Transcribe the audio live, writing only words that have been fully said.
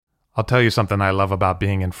I'll tell you something I love about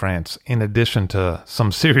being in France, in addition to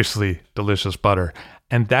some seriously delicious butter,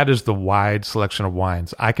 and that is the wide selection of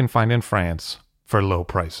wines I can find in France for low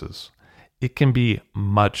prices. It can be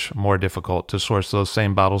much more difficult to source those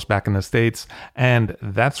same bottles back in the States, and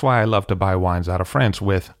that's why I love to buy wines out of France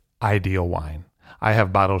with Ideal Wine. I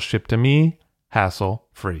have bottles shipped to me,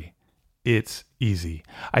 hassle-free. It's easy.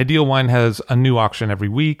 Ideal Wine has a new auction every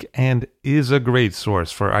week and is a great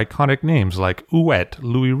source for iconic names like Ouet,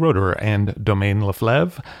 Louis Roeder, and Domaine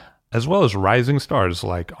Leflaive, as well as rising stars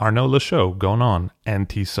like Arnaud Lachaud, Gonon, and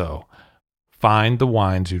Tissot. Find the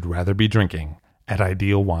wines you'd rather be drinking at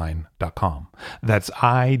idealwine.com. That's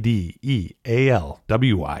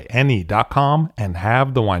IDEALWINE.com and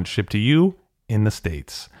have the wine shipped to you in the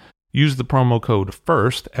States. Use the promo code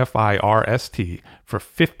FIRST, F-I-R-S-T, for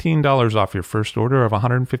 $15 off your first order of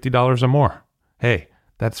 $150 or more. Hey,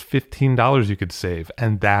 that's $15 you could save,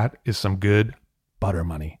 and that is some good butter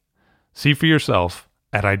money. See for yourself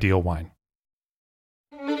at Ideal Wine.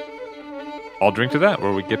 I'll drink to that,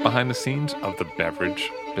 where we get behind the scenes of the beverage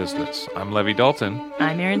business. I'm Levi Dalton.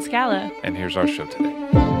 I'm Erin Scala. And here's our show today.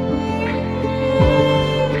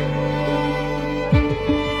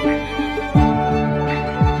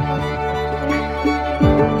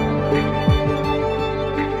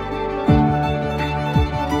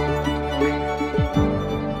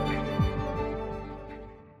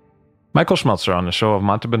 Michael Schmelzer on the show of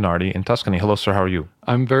Monte Bernardi in Tuscany. Hello, sir. How are you?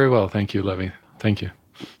 I'm very well. Thank you, Levi. Thank you.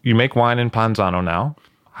 You make wine in Panzano now.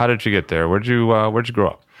 How did you get there? Where'd you grow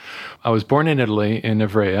up? I was born in Italy, in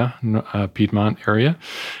Ivrea, Piedmont area.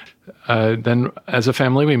 Then as a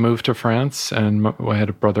family, we moved to France, and I had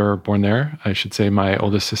a brother born there. I should say my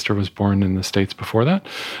oldest sister was born in the States before that.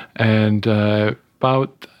 And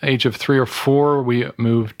about the age of 3 or 4, we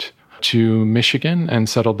moved to Michigan and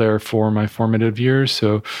settled there for my formative years.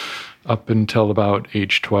 So up until about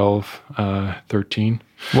age 12, 13.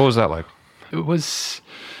 What was that like? It was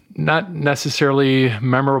not necessarily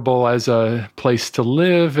memorable as a place to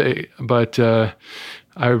live, but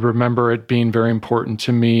I remember it being very important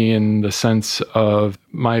to me in the sense of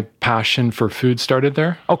my passion for food started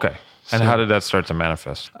there. Okay. And how did that start to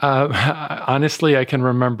manifest? Honestly, I can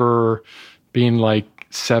remember being like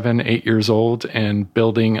 7, 8 years old and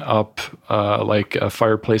building up like a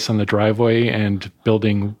fireplace on the driveway and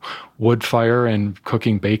building wood fire and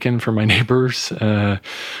cooking bacon for my neighbors. Who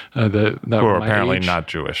were apparently not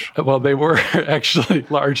Jewish. Well, they were actually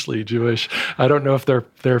largely Jewish. I don't know if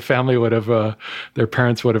their family would have, their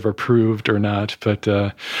parents would have approved or not. But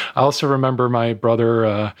I also remember my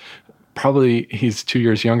brother, probably he's 2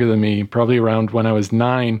 years younger than me, probably around when I was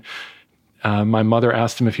 9, my mother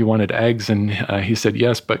asked him if he wanted eggs, and he said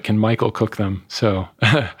yes, but can Michael cook them? So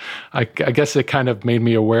I guess it kind of made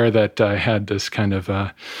me aware that I had this kind of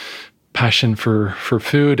passion for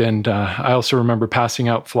food. And I also remember passing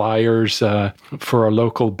out flyers for a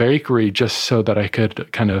local bakery just so that I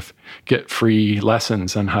could kind of get free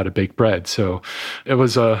lessons on how to bake bread. So it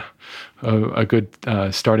was a good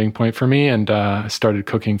starting point for me, and started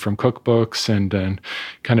cooking from cookbooks, and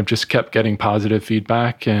kind of just kept getting positive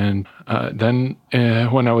feedback. And then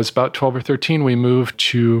when I was about 12 or 13, we moved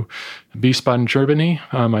to Wiesbaden, Germany.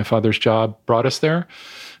 My father's job brought us there.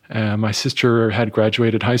 My sister had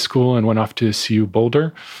graduated high school and went off to CU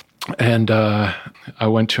Boulder. And I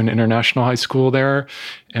went to an international high school there.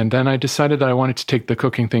 And then I decided that I wanted to take the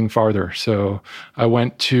cooking thing farther. So I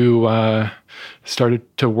went to,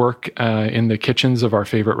 started to work in the kitchens of our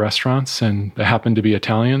favorite restaurants, and they happened to be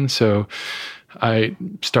Italian. So I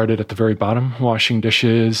started at the very bottom, washing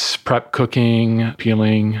dishes, prep cooking,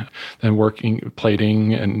 peeling, then working,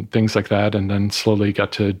 plating, and things like that. And then slowly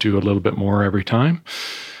got to do a little bit more every time.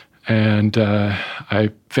 And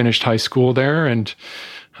I finished high school there, and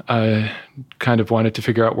I kind of wanted to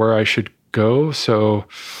figure out where I should go. So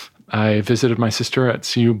I visited my sister at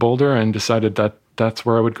CU Boulder and decided that that's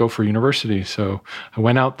where I would go for university. So I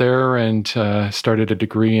went out there and started a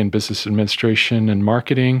degree in business administration and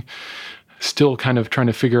marketing, still kind of trying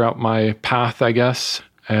to figure out my path, I guess.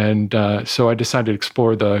 And so I decided to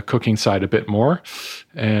explore the cooking side a bit more.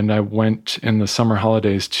 And I went in the summer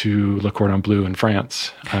holidays to Le Cordon Bleu in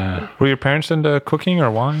France. Were your parents into cooking or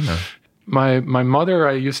wine? Or? My mother,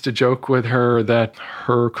 I used to joke with her that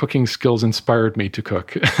her cooking skills inspired me to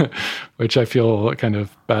cook, which I feel kind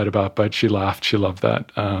of bad about, but she laughed. She loved that.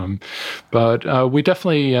 But we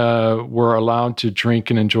definitely were allowed to drink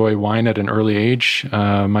and enjoy wine at an early age.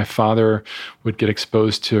 My father would get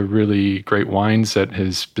exposed to really great wines at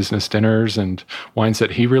his business dinners, and wines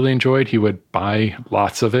that he really enjoyed, he would buy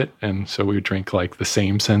lots of it. And so we would drink like the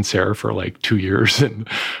same Sancerre for like 2 years and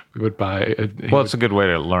we would buy. Well, it's a good way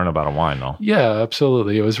to learn about a wine, though. Yeah,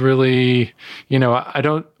 absolutely. It was really,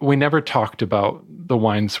 we never talked about the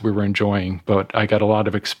wines we were enjoying, but I got a lot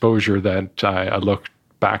of exposure that I look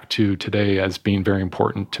back to today as being very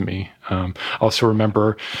important to me. Also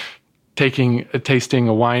remember tasting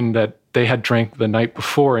a wine that they had drank the night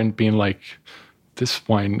before and being like, this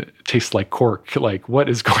wine tastes like cork. Like, what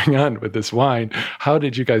is going on with this wine? How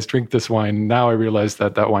did you guys drink this wine? Now I realize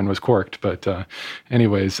that wine was corked. But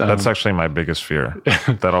anyways. That's actually my biggest fear,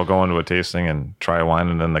 that I'll go into a tasting and try a wine,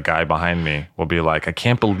 and then the guy behind me will be like, I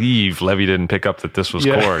can't believe Levy didn't pick up that this was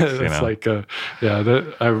corked.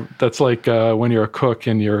 That's like when you're a cook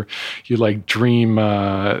and you like dream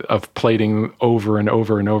of plating over and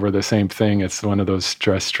over and over the same thing. It's one of those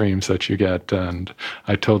stress dreams that you get. And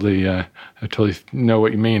I totally know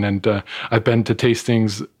what you mean. And I've been to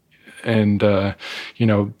tastings, and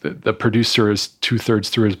the producer is 2/3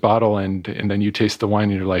 through his bottle, and then you taste the wine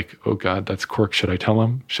and you're like, oh God, that's cork. Should I tell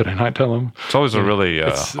him? Should I not tell him? It's always a really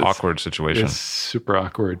awkward situation. It's super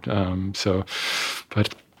awkward.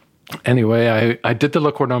 But anyway, I did the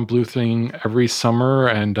Le Cordon Bleu thing every summer,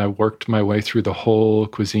 and I worked my way through the whole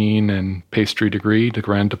cuisine and pastry degree, the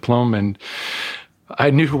Grand Diplôme, and I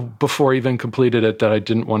knew before I even completed it that I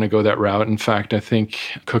didn't want to go that route. In fact, I think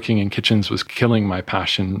cooking in kitchens was killing my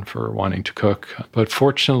passion for wanting to cook. But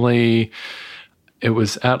fortunately, it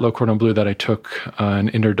was at Le Cordon Bleu that I took an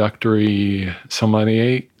introductory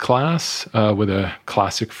sommelier class with a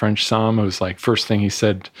classic French somm. It was like first thing he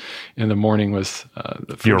said in the morning was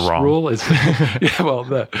the first rule is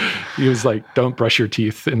he was like, don't brush your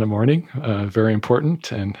teeth in the morning. Very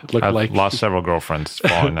important. And I've lost several girlfriends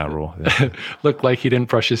following that rule. Yeah. Looked like he didn't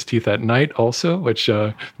brush his teeth at night also, which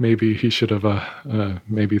maybe he should have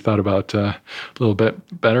maybe thought about a little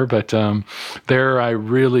bit better. But there I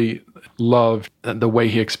really loved the way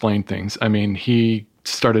he explained things. I mean, he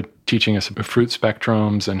started teaching us about fruit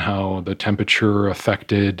spectrums and how the temperature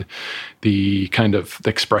affected the kind of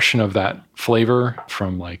the expression of that flavor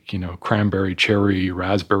from cranberry, cherry,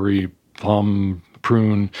 raspberry, plum,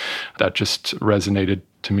 prune. That just resonated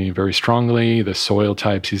to me very strongly. The soil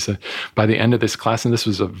types, he said, by the end of this class, and this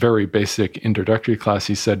was a very basic introductory class,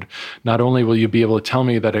 he said, not only will you be able to tell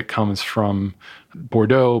me that it comes from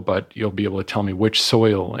Bordeaux, but you'll be able to tell me which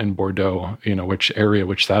soil in Bordeaux, which area,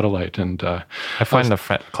 which satellite. And I find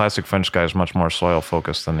the classic French guys much more soil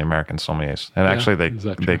focused than the American sommeliers. And actually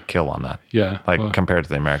they kill on that. Yeah. Compared to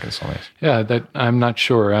the American sommeliers. Yeah, that I'm not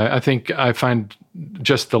sure. I think I find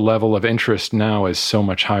just the level of interest now is so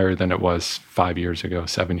much higher than it was 5 years ago,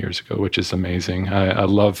 7 years ago, which is amazing. I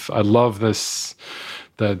love this,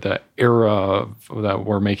 the era that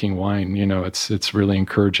we're making wine. It's really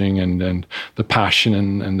encouraging, and the passion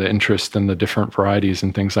and the interest in the different varieties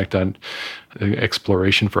and things like that,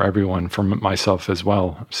 exploration for everyone, for myself as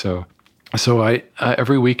well. So I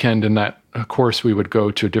every weekend in that course, we would go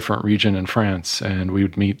to a different region in France, and we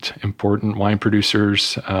would meet important wine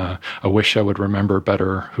producers. I wish I would remember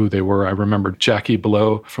better who they were. I remember Jackie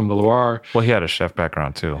Belot from the Loire. Well, he had a chef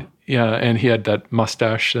background too. Yeah, and he had that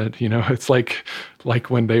mustache that, it's like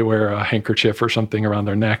when they wear a handkerchief or something around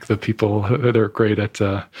their neck, the people, they're great at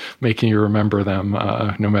making you remember them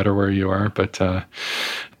no matter where you are. But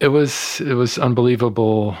it was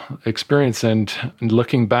unbelievable experience. And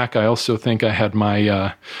looking back, I also think I had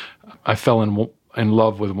I fell in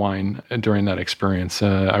love with wine during that experience.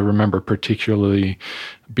 I remember particularly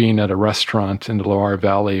being at a restaurant in the Loire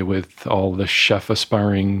Valley with all the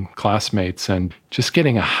chef-aspiring classmates and just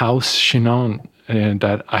getting a house Chinon. And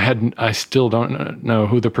that I still don't know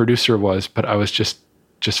who the producer was, but I was just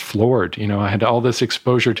floored. I had all this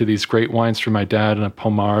exposure to these great wines from my dad, and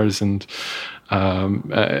Pomars and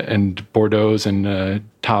Bordeaux's and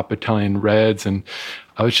top Italian reds, and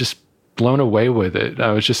I was just blown away with it.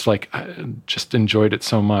 I was just I just enjoyed it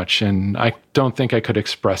so much, and I don't think I could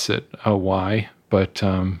express it why. But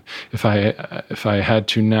if I had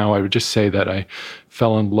to now, I would just say that I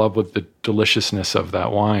fell in love with the deliciousness of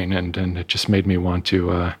that wine, and it just made me want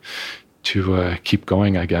to keep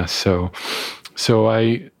going, I guess. So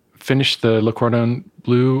I finished the Le Cordon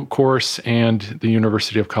Bleu course and the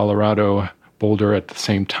University of Colorado Boulder at the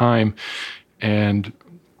same time, and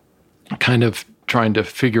kind of trying to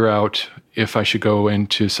figure out if I should go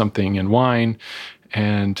into something in wine.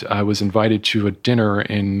 And I was invited to a dinner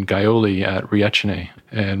in Gaioli at Riecene.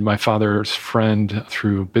 And my father's friend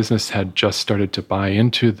through business had just started to buy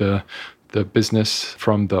into the business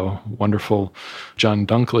from the wonderful John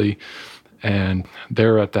Dunkley. And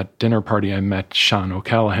there at that dinner party, I met Sean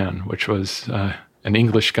O'Callaghan, which was an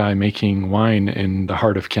English guy making wine in the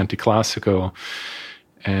heart of Chianti Classico.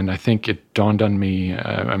 And I think it dawned on me,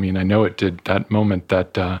 I know it did that moment,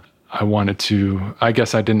 that I wanted to, I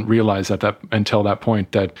guess I didn't realize until that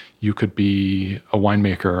point that you could be a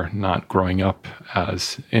winemaker not growing up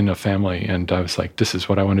as in a family. And I was like, this is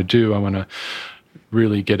what I want to do. I want to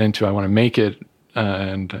really get into, I want to make it.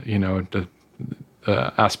 And,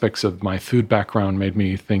 the aspects of my food background made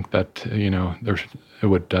me think that, it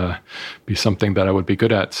would be something that I would be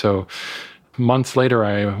good at. So months later,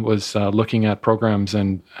 I was looking at programs,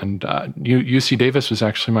 and UC Davis was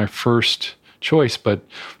actually my first choice, but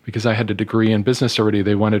because I had a degree in business already,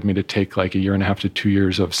 they wanted me to take like 1.5 to 2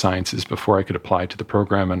 years of sciences before I could apply to the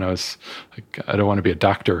program. And I was like, I don't want to be a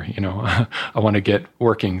doctor, I want to get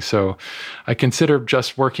working. So I considered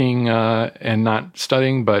just working and not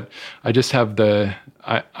studying, but I just have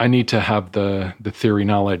I need to have the theory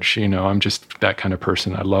knowledge. I'm just that kind of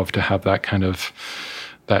person. I love to have that kind of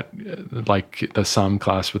like the Somm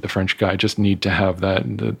class with the French guy. I just need to have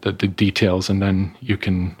the details, and then you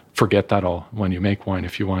can forget that all when you make wine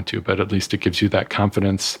if you want to, but at least it gives you that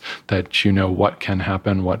confidence that you know what can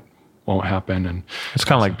happen, what won't happen. And it's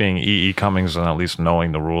kind of like being E.E. Cummings and at least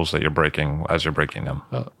knowing the rules that you're breaking as you're breaking them.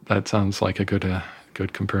 That sounds like a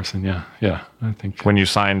good comparison. Yeah. I think when you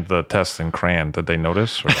signed the test in Cran, did they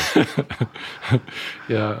notice?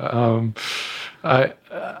 Yeah.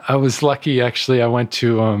 I was lucky, actually. I went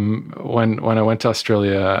to when I went to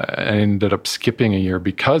Australia, I ended up skipping a year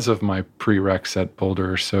because of my prereqs at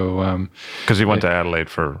Boulder. So because you went to Adelaide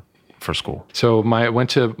for school. So I went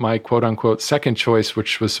to my quote unquote second choice,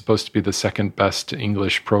 which was supposed to be the second best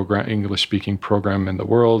English speaking program in the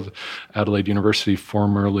world, Adelaide University,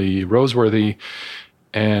 formerly Roseworthy.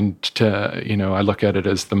 And I look at it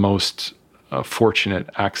as the most fortunate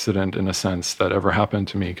accident, in a sense, that ever happened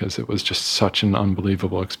to me, because it was just such an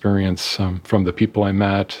unbelievable experience, from the people I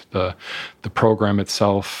met, the program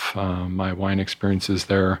itself, my wine experiences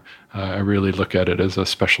there. I really look at it as a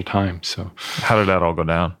special time. So, how did that all go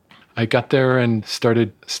down? I got there and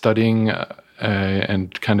started studying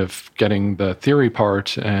and kind of getting the theory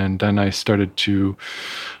part, and then I started to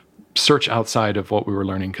search outside of what we were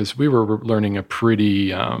learning, because we were learning a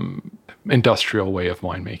pretty industrial way of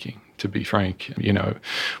winemaking, to be frank,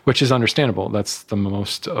 which is understandable. That's the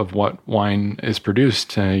most of what wine is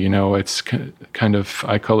produced. It's kind of,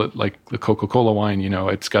 I call it like the Coca-Cola wine,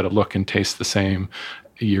 it's got to look and taste the same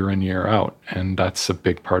year in, year out. And that's a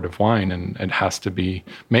big part of wine, and it has to be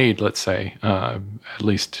made, let's say, at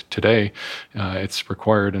least today, it's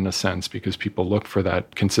required in a sense, because people look for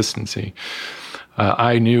that consistency.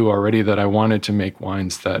 I knew already that I wanted to make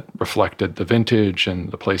wines that reflected the vintage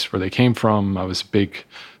and the place where they came from. I was a big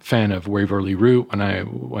fan of Waverly Root when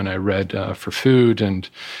I read for food, and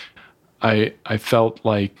I felt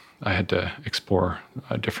like I had to explore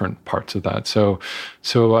different parts of that. So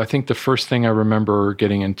I think the first thing I remember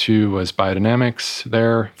getting into was biodynamics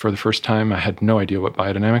there for the first time. I had no idea what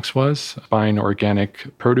biodynamics was. Buying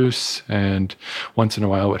organic produce, and once in a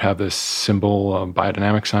while it would have this symbol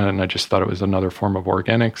biodynamics on it, and I just thought it was another form of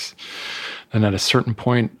organics. And at a certain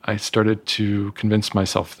point, I started to convince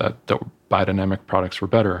myself that the biodynamic products were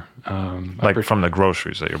better. From the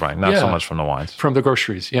groceries that you're buying, not so much from the wines. From the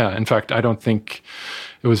groceries, yeah. In fact, I don't think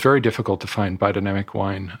it was very difficult to find biodynamic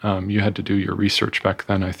wine. You had to do your research back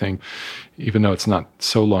then, I think, even though it's not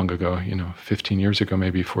so long ago, 15 years ago,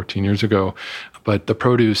 maybe 14 years ago. But the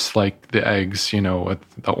produce, like the eggs, with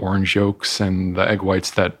the orange yolks and the egg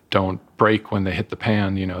whites that don't break when they hit the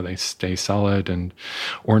pan, they stay solid, and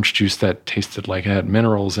orange juice that tasted like it had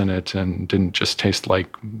minerals in it and didn't just taste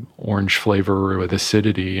like orange flavor with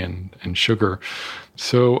acidity and sugar.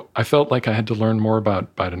 So I felt like I had to learn more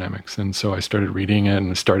about biodynamics. And so I started reading it,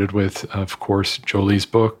 and started with, of course, Jolie's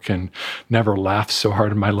book, and never laughed so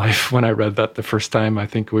hard in my life when I read that the first time. I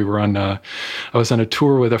think I was on a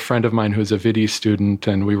tour with a friend of mine who's a Vidi student,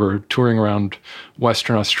 and we were touring around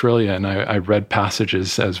Western Australia, and I read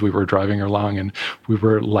passages as we were driving along, and we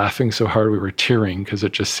were laughing so hard we were tearing, because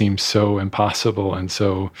it just seemed so impossible and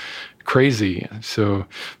so crazy.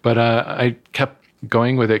 But I kept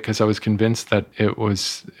going with it because I was convinced that it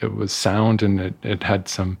was sound, and it had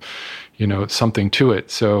some, something to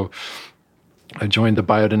it. So I joined the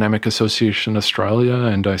Biodynamic Association Australia,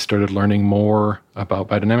 and I started learning more about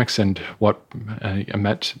biodynamics, and I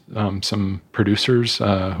met some producers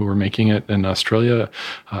who were making it in Australia,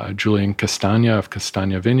 Julian Castagna of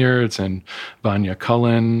Castagna Vineyards, and Vanya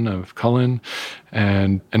Cullen of Cullen.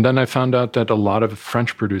 And then I found out that a lot of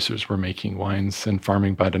French producers were making wines and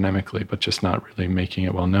farming biodynamically, but just not really making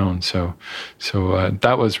it well known. So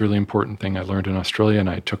that was a really important thing I learned in Australia, and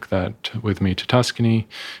I took that with me to Tuscany.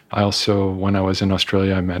 I also, when I was in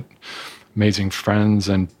Australia, I met amazing friends,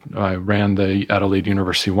 and I ran the Adelaide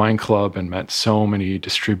University Wine Club and met so many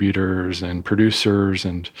distributors and producers,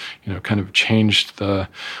 and kind of changed the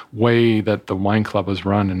way that the wine club was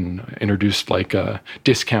run, and introduced like a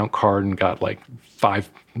discount card and got like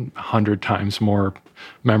 500 times more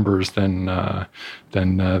members than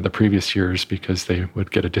the previous years, because they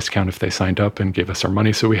would get a discount if they signed up and gave us our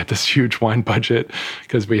money. So we had this huge wine budget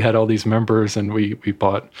because we had all these members, and we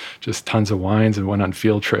bought just tons of wines and went on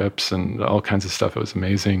field trips and all kinds of stuff. It was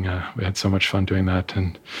amazing. We had so much fun doing that.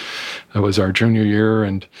 And that was our junior year.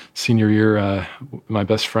 And senior year, my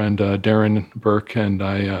best friend Darren Burke and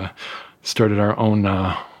I started our own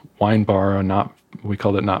wine bar, we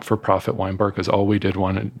called it not-for-profit wine bar, because all we did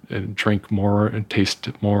wanted to drink more and taste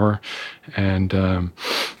more, and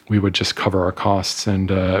we would just cover our costs, and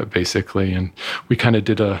basically, and we kind of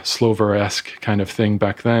did a Slover-esque kind of thing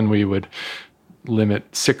back then. We would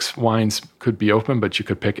limit 6 wines could be open, but you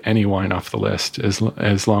could pick any wine off the list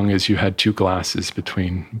as long as you had 2 glasses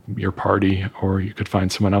between your party, or you could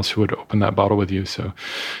find someone else who would open that bottle with you. So,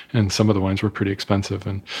 and some of the wines were pretty expensive,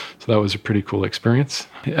 and so that was a pretty cool experience.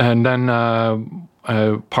 And then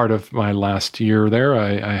part of my last year there,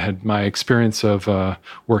 I had my experience of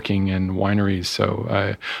working in wineries.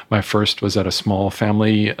 So my first was at a small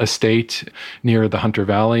family estate near the Hunter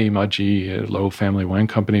Valley, Mudgee, a low family wine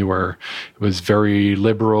company, where it was very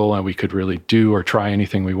liberal and we could really do or try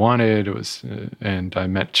anything we wanted. It was, and I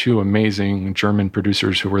met 2 amazing German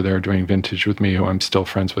producers who were there doing vintage with me, who I'm still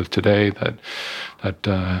friends with today.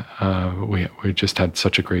 We just had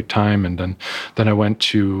such a great time. And then I went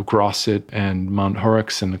to Grosset and Mount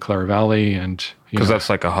Horrocks in the Clare Valley, and because that's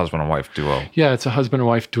like a husband and wife duo. Yeah, it's a husband and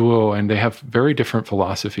wife duo, and they have very different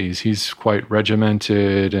philosophies. He's quite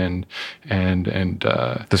regimented and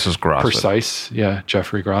this is Grosset. Precise. Yeah,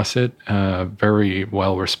 Jeffrey Grosset, very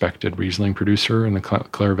well respected Riesling producer in the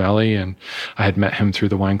Clare Valley, and I had met him through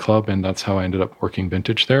the wine club, and that's how I ended up working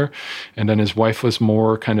vintage there. And then his wife was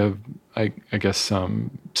more kind of, I guess,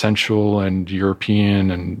 sensual and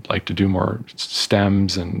European, and like to do more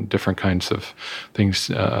stems and different kinds of things.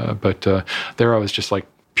 But there I was just like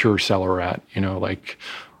pure cellar-rat, like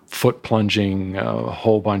foot plunging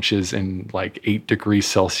whole bunches in like 8 degrees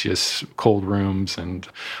Celsius cold rooms, and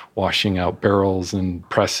washing out barrels and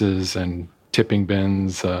presses and tipping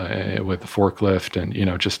bins with a forklift,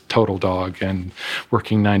 and just total dog, and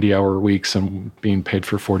working 90-hour weeks and being paid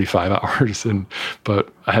for 45 hours.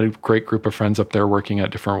 But I had a great group of friends up there working at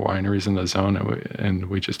different wineries in the zone, and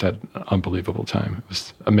we just had an unbelievable time. It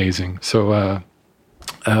was amazing. So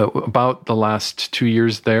about the last 2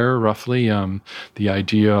 years there, roughly, the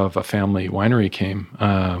idea of a family winery came.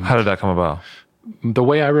 How did that come about? The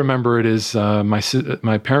way I remember it is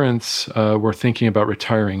my parents were thinking about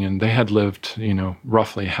retiring, and they had lived,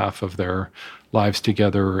 roughly half of their lives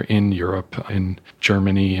together in Europe, in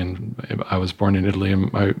Germany, and I was born in Italy,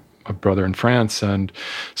 and my brother in France. And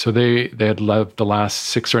so they had lived the last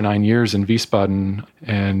 6 or 9 years in Wiesbaden,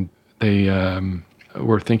 and they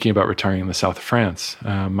were thinking about retiring in the south of France.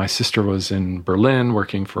 My sister was in Berlin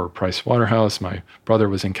working for Price Waterhouse. My brother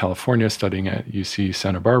was in California studying at UC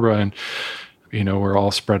Santa Barbara, and we're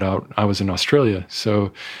all spread out. I was in Australia.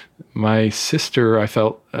 So my sister, I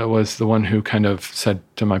felt, was the one who kind of said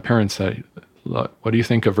to my parents that, "Look, what do you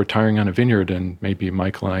think of retiring on a vineyard? And maybe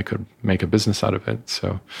Michael and I could make a business out of it."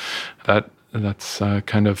 So that's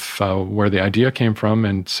kind of where the idea came from.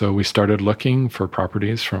 And so we started looking for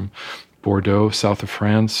properties from Bordeaux, south of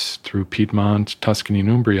France, through Piedmont, Tuscany, and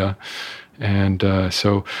Umbria. And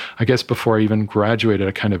so I guess before I even graduated,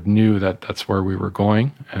 I kind of knew that that's where we were going,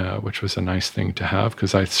 which was a nice thing to have,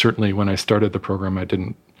 because I certainly, when I started the program, I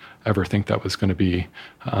didn't ever think that was going to be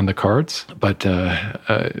on the cards. But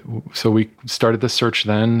so we started the search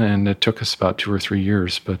then, and it took us about 2 or 3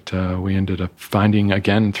 years. But we ended up finding,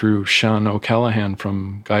 again, through Sean O'Callaghan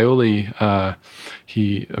from Gaioli.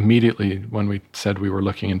 He immediately, when we said we were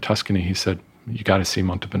looking in Tuscany, he said, "You got to see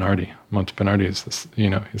Monte Bernardi. Monte Bernardi is this,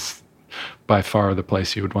 is by far the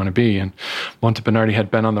place you would want to be." And Monte Bernardi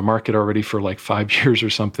had been on the market already for like 5 years or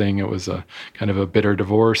something. It was a kind of a bitter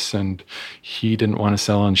divorce, and he didn't want to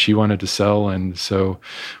sell and she wanted to sell. And so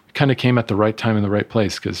we kind of came at the right time in the right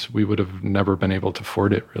place, because we would have never been able to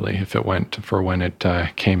afford it really if it went for when it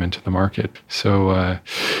came into the market. So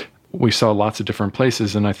we saw lots of different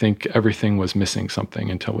places, and I think everything was missing something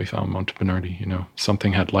until we found Monte Bernardi.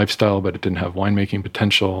 Something had lifestyle, but it didn't have winemaking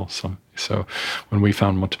potential. So when we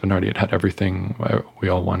found Monte Bernardi, it had everything we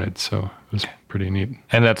all wanted. So it was pretty neat.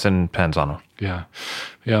 And that's in Panzano. Yeah.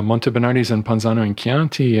 Monte Bernardi's in Panzano in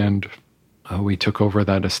Chianti, and we took over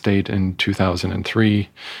that estate in 2003,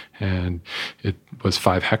 and It was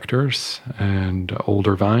 5 hectares and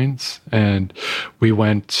older vines. And we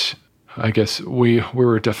went, I guess we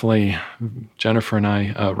were definitely, Jennifer and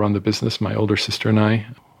I run the business, my older sister and I,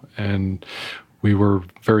 and we were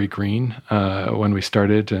very green when we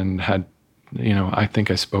started and had, I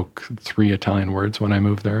think I spoke 3 Italian words when I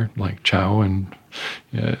moved there, like ciao and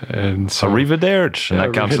so arrivederci, and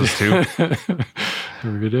that counts as 2.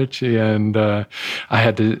 Arrivederci, and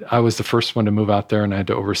I was the first one to move out there, and I had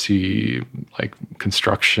to oversee like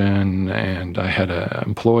construction, and I had an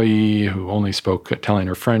employee who only spoke Italian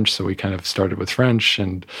or French, so we kind of started with French,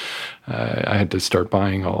 and I had to start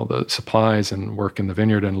buying all the supplies and work in the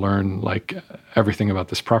vineyard and learn like everything about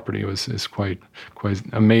this property. Is quite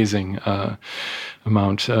amazing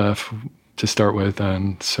amount to start with.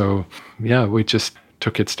 And so, yeah, we just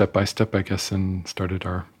took it step by step, I guess, and started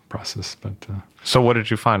our process. But so what did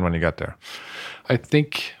you find when you got there? I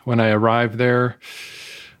think when I arrived there,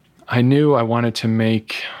 I knew I wanted to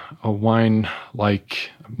make a wine like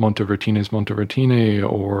Montevertine's Montevertine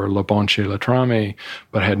or La Bonche La Trame,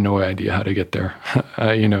 but I had no idea how to get there.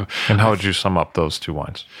 And how would you sum up those 2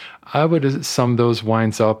 wines? I would sum those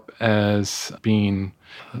wines up as being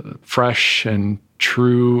fresh and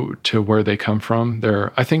true to where they come from.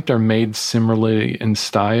 I think they're made similarly in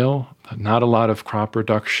style. Not a lot of crop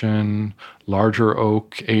reduction, larger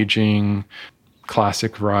oak aging,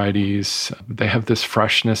 classic varieties. They have this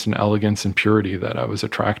freshness and elegance and purity that I was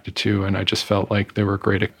attracted to, and I just felt like they were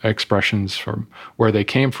great expressions from where they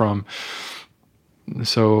came from.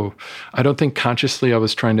 So I don't think consciously I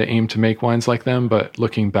was trying to aim to make wines like them, but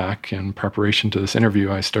looking back in preparation to this interview,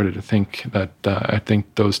 I started to think that I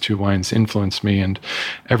think those 2 wines influenced me. And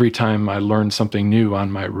every time I learned something new on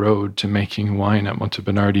my road to making wine at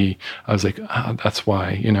Montebernardi, I was like, that's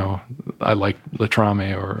why, I like La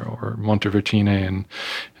Trame or Montevertine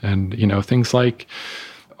and things like.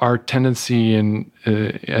 Our tendency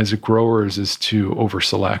as growers is to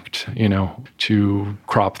over-select, to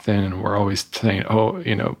crop thin. And we're always saying,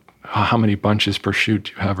 how many bunches per shoot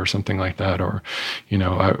do you have or something like that? Or,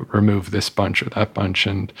 I remove this bunch or that bunch.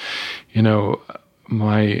 And,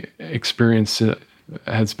 my experience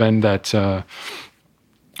has been that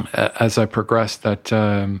as I progressed, that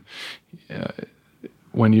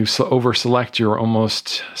when you over-select, you're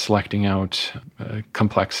almost selecting out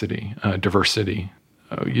complexity, diversity.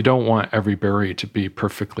 You don't want every berry to be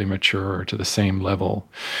perfectly mature or to the same level.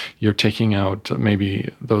 You're taking out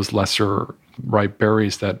maybe those lesser ripe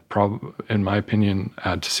berries that, in my opinion,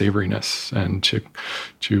 add to savoriness and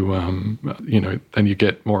then you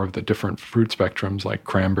get more of the different fruit spectrums like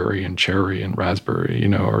cranberry and cherry and raspberry,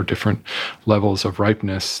 or different levels of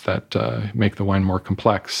ripeness that make the wine more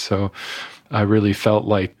complex. So I really felt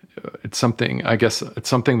like it's something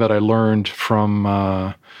that I learned from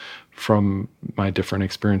my different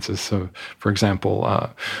experiences. So, for example,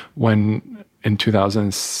 when in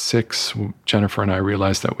 2006, Jennifer and I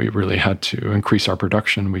realized that we really had to increase our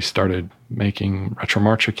production, we started making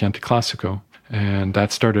Retromarcia Chianti Classico. And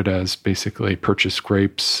that started as basically purchased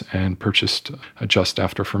grapes and purchased just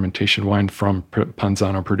after fermentation wine from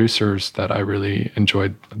Panzano producers that I really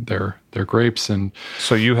enjoyed their grapes. And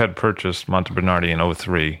so you had purchased Montebernardi in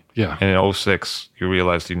 2003. Yeah. And in 2006, you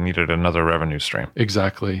realized you needed another revenue stream.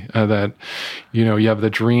 Exactly. That, you have the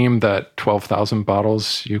dream that 12,000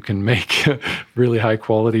 bottles you can make really high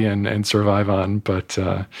quality and survive on. But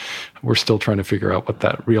we're still trying to figure out what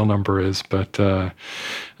that real number is. But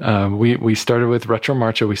we started with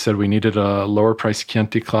Retromarcia. We said we needed a lower price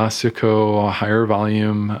Chianti Classico, a higher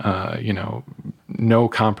volume, no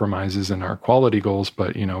compromises in our quality goals,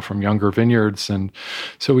 but, from younger vineyards. And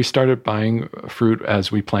so we started buying fruit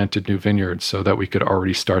as we planted new vineyards so that we could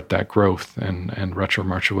already start that growth and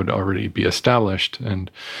Retromarcia would already be established.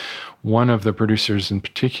 And one of the producers in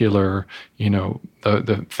particular,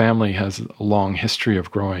 the family has a long history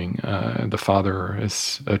of growing. The father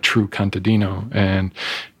is a true contadino, and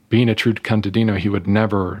being a true contadino, he would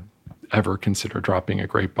never ever consider dropping a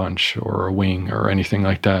grape bunch or a wing or anything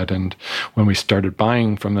like that. And when we started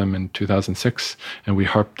buying from them in 2006 and we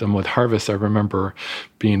helped them with harvest, I remember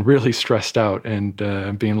being really stressed out and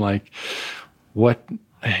being like, what,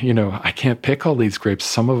 I can't pick all these grapes.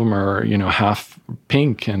 Some of them are, half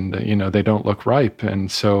pink and, they don't look ripe.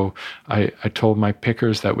 And so I told my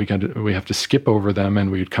pickers that we have to skip over them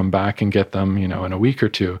and we'd come back and get them, in a week or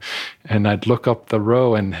two. And I'd look up the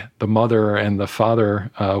row and the mother and the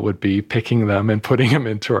father would be picking them and putting them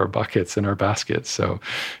into our buckets and our baskets. So,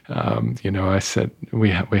 I said,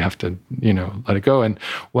 we have to, let it go. And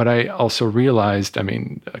what I also realized,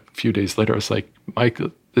 a few days later, I was like, Mike,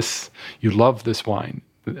 you love this wine.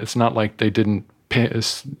 It's not like they didn't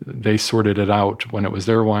they sorted it out when it was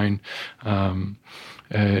their wine.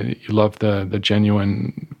 You love the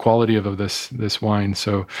genuine quality of this wine.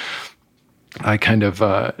 So I kind of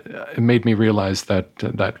it made me realize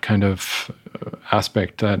that kind of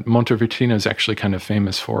aspect that Montevertino is actually kind of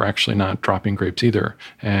famous for actually not dropping grapes either.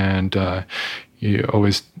 And you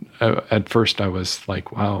always at first I was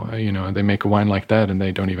like, wow, they make a wine like that and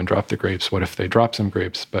they don't even drop the grapes. What if they drop some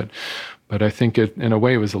grapes? But I think it, in a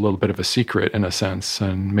way, was a little bit of a secret in a sense,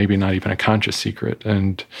 and maybe not even a conscious secret.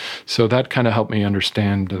 And so that kind of helped me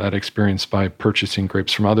understand that experience by purchasing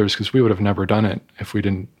grapes from others, because we would have never done it if we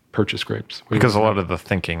didn't purchase grapes. Because a lot of the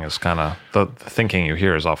thinking is kind of, the thinking you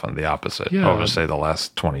hear is often the opposite over, say, the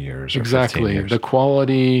last 20 years or exactly. 15 years. The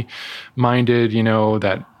quality-minded,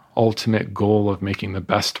 that ultimate goal of making the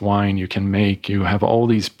best wine you can make. You have all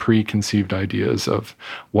these preconceived ideas of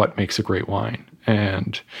what makes a great wine.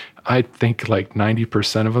 And I think like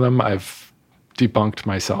 90% of them I've debunked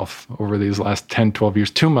myself over these last 10, 12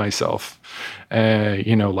 years to myself.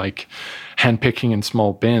 Like handpicking in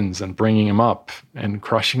small bins and bringing them up and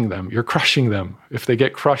crushing them. You're crushing them. If they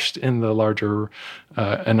get crushed in a larger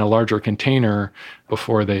container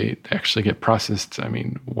before they actually get processed, I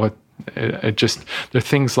mean, there are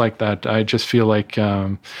things like that. I just feel like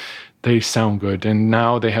they sound good. And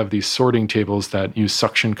now they have these sorting tables that use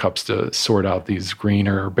suction cups to sort out these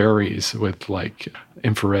greener berries with like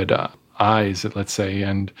infrared eyes, let's say.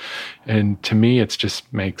 And to me, it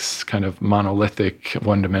just makes kind of monolithic,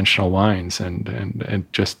 one-dimensional wines, and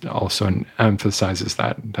just also emphasizes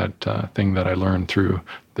that thing that I learned through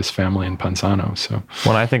this family in Panzano. So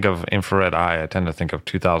when I think of infrared eye, I tend to think of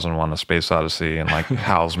 2001: A Space Odyssey, and like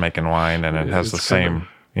Hal's making wine, and it has the same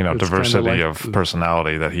diversity of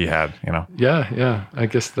personality that he had. Yeah. I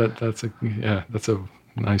guess that's a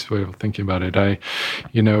nice way of thinking about it.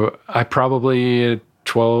 I probably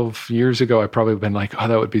 12 years ago, I probably been like, oh,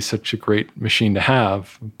 that would be such a great machine to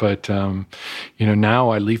have. But, now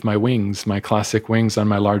I leave my classic wings on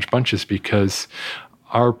my large bunches, because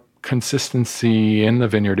our consistency in the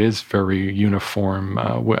vineyard is very uniform.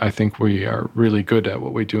 I think we are really good at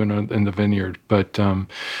what we do in the vineyard. But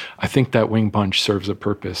I think that wing bunch serves a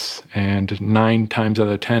purpose. And 9 times out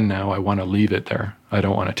of 10 now, I want to leave it there. I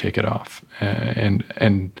don't want to take it off.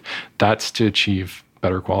 And that's to achieve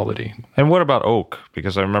better quality. And what about oak?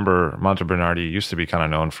 Because I remember Montebernardi used to be kind of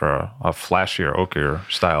known for a flashier, oakier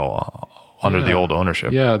style under the old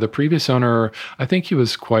ownership. Yeah, the previous owner, I think he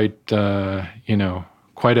was quite ahead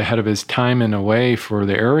of his time in a way for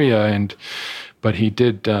the area, but he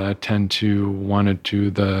did tend to want to do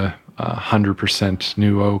the 100%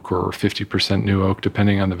 new oak or 50% new oak,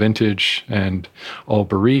 depending on the vintage, and all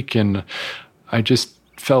barrique. And I just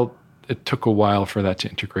felt it took a while for that to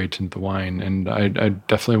integrate into the wine. And I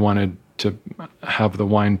definitely wanted to have the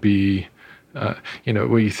wine be,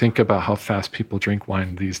 when you think about how fast people drink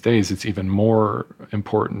wine these days, it's even more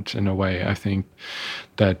important in a way. I think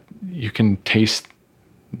that you can taste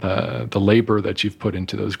the labor that you've put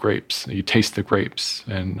into those grapes. You taste the grapes.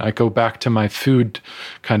 And I go back to my food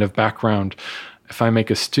kind of background. If I make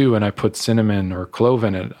a stew and I put cinnamon or clove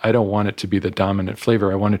in it, I don't want it to be the dominant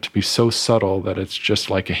flavor. I want it to be so subtle that it's just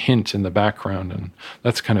like a hint in the background. And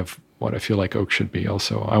that's kind of what I feel like oak should be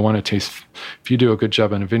also. I want to taste, if you do a good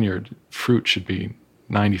job in a vineyard, fruit should be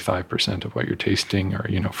 95% of what you're tasting,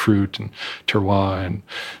 or, fruit and terroir and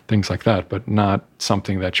things like that, but not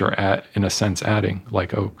something that you're in a sense adding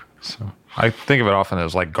like oak. So I think of it often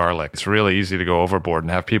as like garlic. It's really easy to go overboard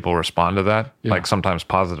and have people respond to that, like sometimes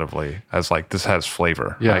positively, as like, this has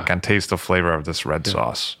flavor. Yeah. I can taste the flavor of this red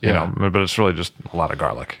sauce, but it's really just a lot of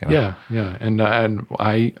garlic. Yeah. And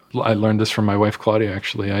I learned this from my wife, Claudia,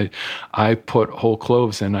 actually. I put whole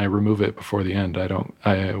cloves and I remove it before the end.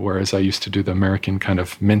 Whereas I used to do the American kind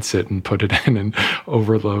of mince it and put it in and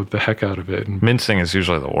overload the heck out of it. And mincing is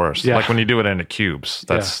usually the worst. Yeah. Like when you do it into cubes,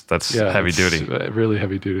 that's heavy duty. Really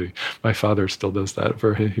heavy duty. My father still does that,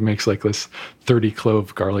 where he makes like this 30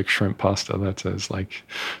 clove garlic shrimp pasta that says like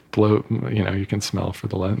bloat, you can smell for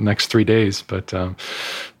the next 3 days. But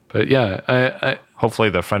yeah, I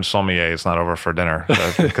hopefully the French sommelier is not over for dinner,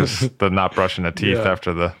 because the not brushing the teeth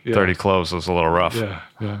after the 30 cloves was a little rough.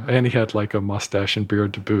 Yeah. And he had like a mustache and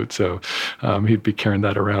beard to boot, so he'd be carrying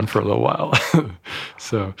that around for a little while.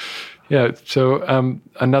 So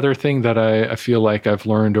another thing that I feel like I've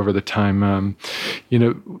learned over the time,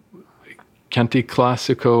 Chianti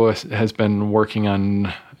Classico has been working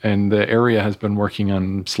on, and the area has been working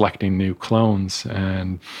on selecting new clones,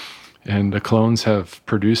 and the clones have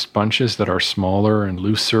produced bunches that are smaller and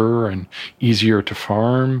looser and easier to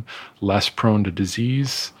farm, less prone to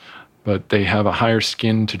disease. but they have a higher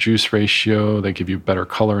skin to juice ratio. They give you better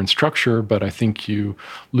color and structure, but I think you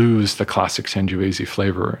lose the classic Sangiovese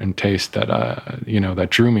flavor and taste that that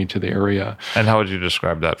drew me to the area. And how would you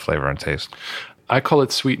describe that flavor and taste? I call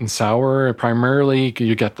it sweet and sour. Primarily,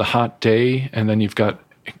 you get the hot day, and then you've got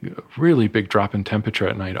a really big drop in temperature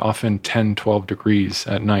at night, often 10, 12 degrees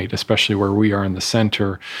at night, especially where we are in the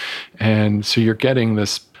center. And so you're getting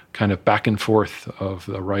this kind of back and forth of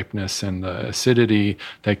the ripeness and the acidity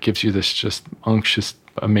that gives you this just unctuous,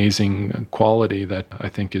 amazing quality that I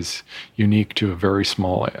think is unique to a very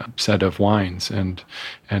small set of wines. And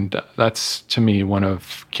that's, to me, one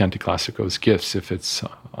of Chianti Classico's gifts, if it's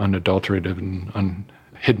unadulterated and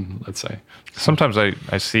unhidden, let's say. Sometimes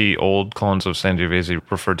I see old clones of Sangiovese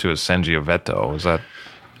referred to as Sangiovetto. Is that?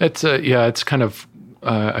 It's kind of,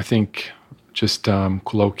 I think, just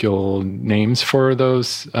colloquial names for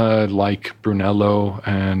those, like Brunello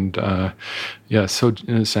and so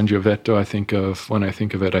Sangiovetto. When I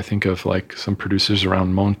think of it, I think of like some producers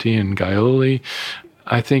around Monti and Gaioli.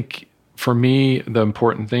 I think for me the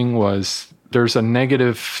important thing was there's a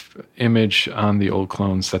negative image on the old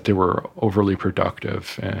clones that they were overly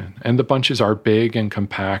productive, and the bunches are big and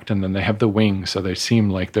compact, and then they have the wings, so they seem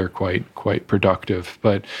like they're quite productive.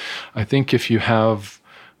 But I think if you have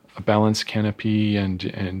a balanced canopy and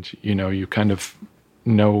you kind of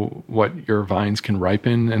know what your vines can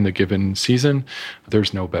ripen in the given season,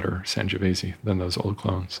 there's no better Sangiovese than those old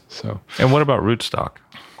clones. So. And what about rootstock?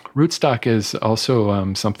 Rootstock is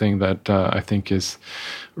also something that I think is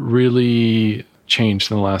really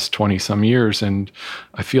changed in the last 20 some years. And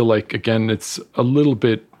I feel like, again, it's a little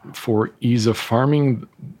bit for ease of farming.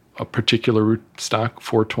 A particular rootstock,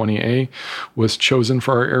 420A, was chosen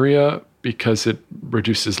for our area because it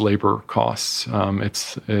reduces labor costs.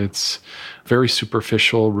 It's very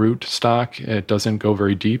superficial root stock. It doesn't go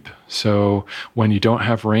very deep. So when you don't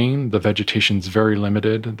have rain, the vegetation's very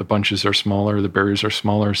limited. The bunches are smaller, the berries are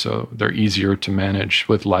smaller, so they're easier to manage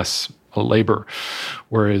with less labor.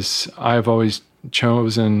 Whereas I've always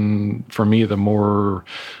chosen, for me, the rootstock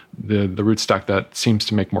that seems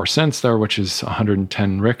to make more sense there, which is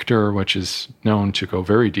 110 Richter, which is known to go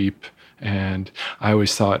very deep. And I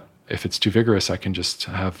always thought, if it's too vigorous, I can just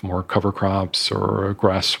have more cover crops or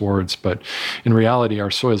grass swards. But in reality, our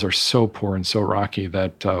soils are so poor and so rocky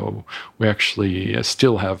that we actually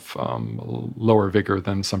still have lower vigor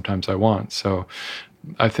than sometimes I want. So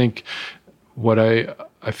I think what I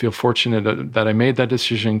feel fortunate that I made that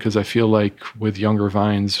decision, because I feel like with younger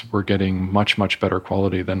vines, we're getting much, much better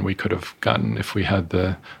quality than we could have gotten if we had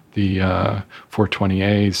the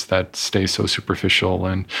 420As that stay so superficial,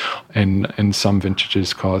 and some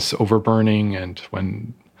vintages cause overburning, and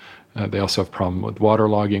when they also have a problem with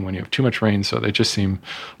waterlogging when you have too much rain. So they just seem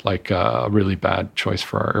like a really bad choice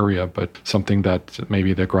for our area, but something that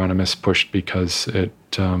maybe the agronomists pushed because it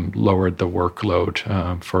lowered the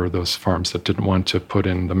workload for those farms that didn't want to put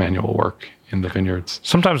in the manual work in the vineyards.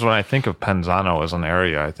 Sometimes when I think of Panzano as an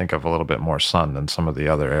area, I think of a little bit more sun than some of the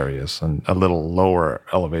other areas and a little lower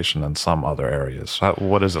elevation than some other areas.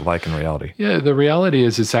 What is it like in reality? Yeah, the reality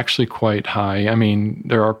is it's actually quite high. I mean,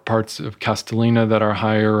 there are parts of Castellina that are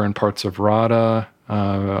higher and parts of Rada,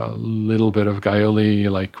 a little bit of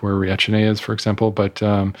Gaioli, like where Riecene is, for example. But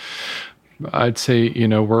I'd say,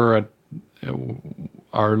 we're at...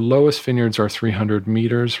 Our lowest vineyards are 300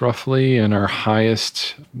 meters roughly, and our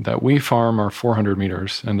highest that we farm are 400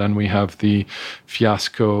 meters. And then we have the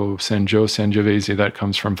Fiasco Sangiovese that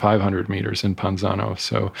comes from 500 meters in Panzano.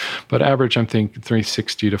 So, but average, I think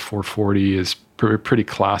 360 to 440 is pretty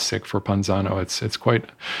classic for Panzano. It's quite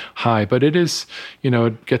high, but it is,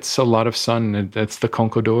 it gets a lot of sun. It's the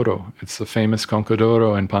Conco d'Oro. It's the famous Conco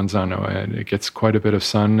d'Oro in Panzano, and it gets quite a bit of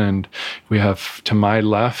sun. And we have, to my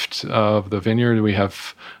left of the vineyard, we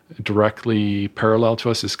have directly parallel to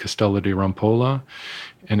us is Castello di Rampolla,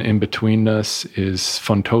 and in between us is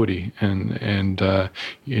Fontodi, and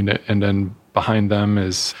then behind them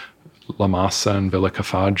is La Massa and Villa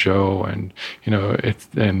Cafaggio, and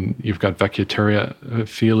and you've got Vecchieteria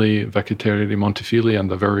di Montefili on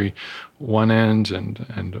the very one end,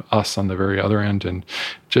 and us on the very other end, and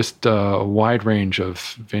just a wide range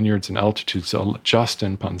of vineyards and altitudes just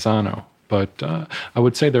in Panzano. But I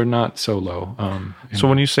would say they're not so low. So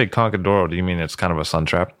when you say Conco d'Oro, do you mean it's kind of a sun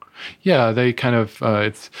trap? Yeah, they kind of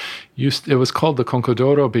it was called the Conco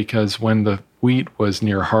d'Oro because when the wheat was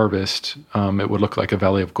near harvest, it would look like a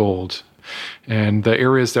valley of gold, and the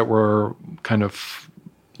areas that were kind of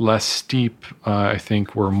less steep, I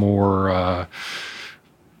think, were more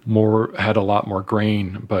had a lot more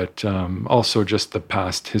grain, but also just the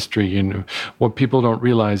past history. What people don't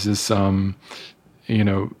realize is,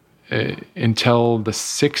 until the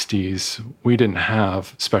 60s, we didn't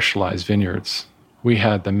have specialized vineyards. We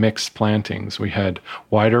had the mixed plantings. We had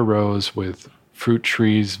wider rows with fruit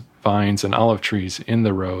trees, vines, and olive trees in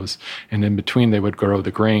the rows, and in between they would grow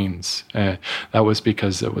the grains. That was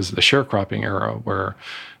because it was the sharecropping era where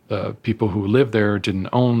the people who lived there didn't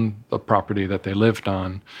own the property that they lived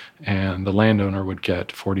on, and the landowner would get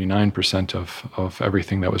 49% of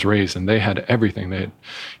everything that was raised. And they had everything. They had,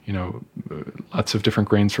 lots of different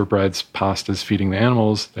grains for breads, pastas feeding the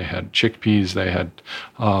animals. They had chickpeas. They had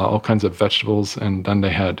all kinds of vegetables. And then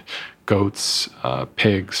they had goats,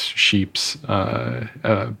 pigs, sheep,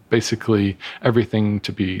 basically everything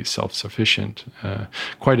to be self-sufficient.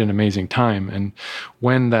 Quite an amazing time. And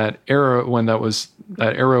when that era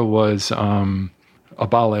was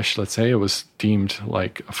abolished, let's say, it was deemed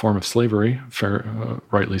like a form of slavery,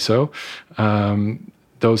 rightly so.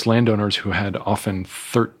 Those landowners who had often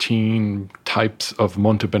 13 types of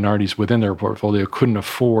Monte Bernardis within their portfolio couldn't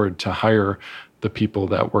afford to hire the people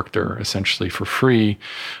that worked there essentially for free.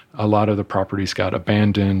 A lot of the properties got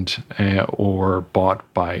abandoned or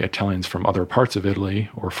bought by Italians from other parts of Italy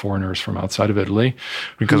or foreigners from outside of Italy.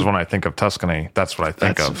 Because when I think of Tuscany, that's what I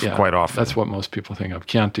think of quite often. That's what most people think of,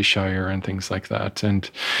 Chianti Shire and things like that. And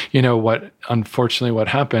unfortunately what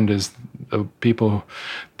happened is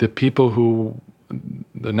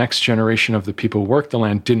the next generation of the people who worked the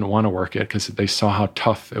land didn't want to work it because they saw how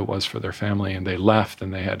tough it was for their family, and they left,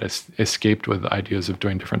 and they had escaped with ideas of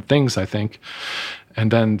doing different things, I think.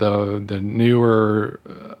 And then the newer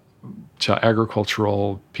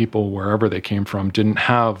agricultural people, wherever they came from, didn't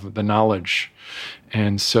have the knowledge.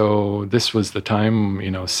 And so this was the time,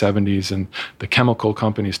 70s, and the chemical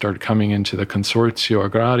companies started coming into the Consorzio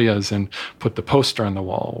Agrarias and put the poster on the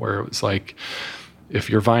wall where it was like, if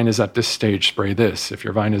your vine is at this stage, spray this. If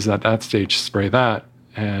your vine is at that stage, spray that.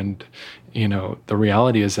 And, the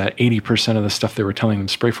reality is that 80% of the stuff they were telling them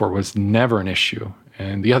to spray for was never an issue.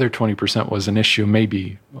 And the other 20% was an issue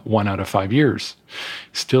maybe 1 out of 5 years.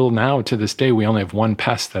 Still now, to this day, we only have one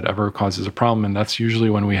pest that ever causes a problem, and that's usually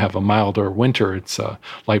when we have a milder winter. It's a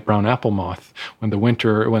light brown apple moth. When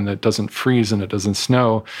it doesn't freeze and it doesn't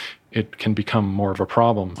snow, it can become more of a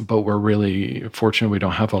problem. But we're really fortunate we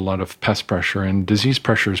don't have a lot of pest pressure. And disease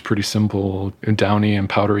pressure is pretty simple. Downy and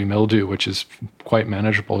powdery mildew, which is quite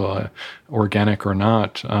manageable, organic or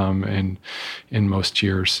not, in most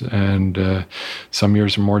years. And some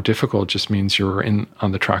years are more difficult. It just means you're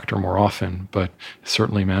on the tractor more often, but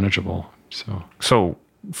certainly manageable. So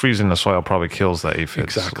freezing the soil probably kills the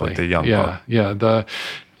aphids, exactly. Like the young bug.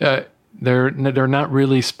 Yeah. They're not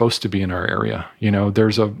really supposed to be in our area.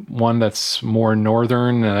 There's one that's more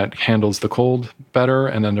northern that handles the cold better,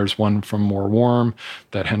 and then there's one from more warm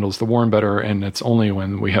that handles the warm better. And it's only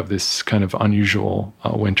when we have this kind of unusual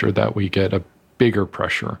winter that we get a bigger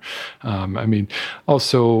pressure.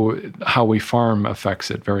 Also how we farm affects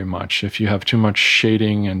it very much. If you have too much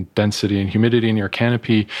shading and density and humidity in your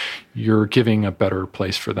canopy, you're giving a better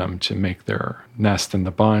place for them to make their nest in the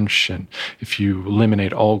bunch. And if you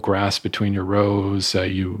eliminate all grass between your rows,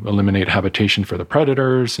 you eliminate habitation for the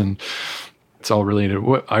predators, and it's all related.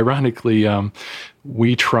 Ironically,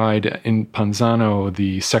 we tried in Panzano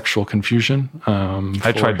the sexual confusion.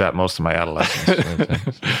 I tried that most of my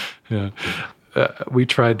adolescence. Yeah. We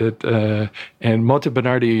tried it, and Monte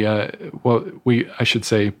Bernardi,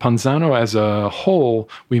 Panzano as a whole,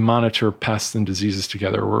 we monitor pests and diseases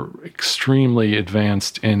together. We're extremely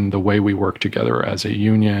advanced in the way we work together as a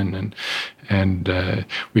union, and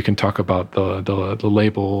we can talk about the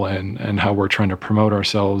label and how we're trying to promote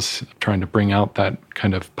ourselves, trying to bring out that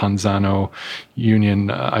kind of Panzano union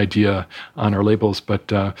idea on our labels.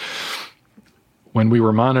 But when we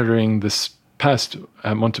were monitoring this pest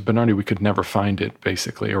at Monte Bernardi, we could never find it,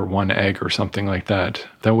 basically, or one egg or something like that.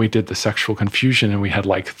 Then we did the sexual confusion, and we had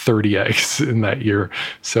like 30 eggs in that year.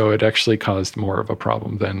 So it actually caused more of a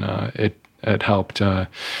problem than it helped.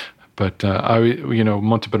 But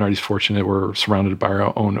Monte Bernardi is fortunate. We're surrounded by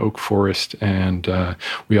our own oak forest, and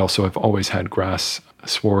we also have always had grass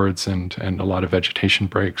swards and a lot of vegetation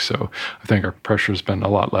breaks. So I think our pressure has been a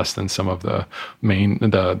lot less than some of the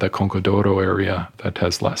Conca d'Oro area that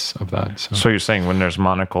has less of that. So you're saying when there's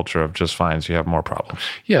monoculture of just vines, you have more problems?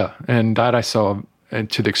 Yeah, and that I saw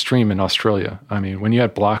to the extreme in Australia. When you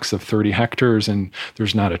had blocks of 30 hectares and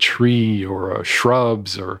there's not a tree or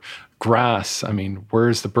shrubs or grass,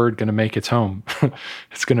 where's the bird going to make its home?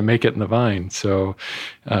 It's going to make it in the vine. So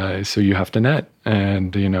you have to net,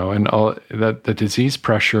 and all that. The disease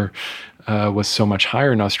pressure was so much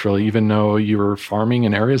higher in Australia, even though you were farming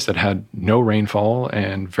in areas that had no rainfall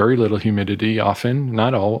and very little humidity. Often,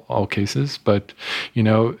 not all cases, but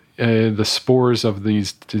the spores of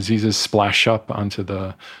these diseases splash up onto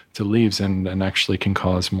the leaves and actually can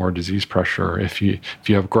cause more disease pressure. If you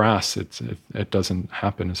have grass, it doesn't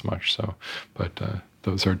happen as much. So, but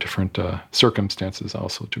those are different circumstances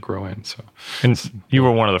also to grow in. So, and you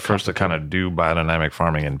were one of the first to kind of do biodynamic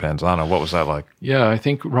farming in Panzano. What was that like? Yeah, I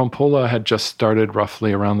think Rompola had just started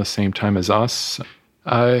roughly around the same time as us.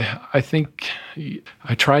 I think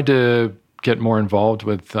I tried to get more involved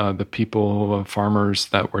with the people, farmers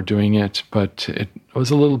that were doing it, but it was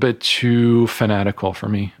a little bit too fanatical for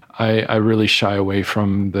me. I really shy away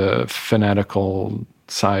from the fanatical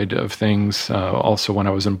side of things. Also, when I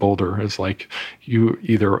was in Boulder, it's like you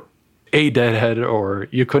either a deadhead or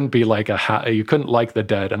you couldn't be like you couldn't like the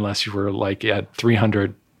dead unless you were like at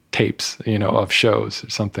 300 tapes, of shows or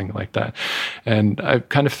something like that. And I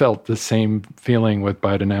kind of felt the same feeling with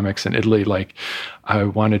biodynamics in Italy. Like I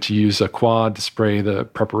wanted to use a quad to spray the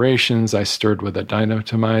preparations. I stirred with a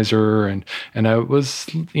dynatomizer and I was,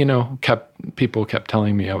 people kept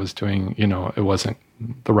telling me I was doing, it wasn't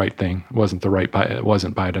the right thing. It wasn't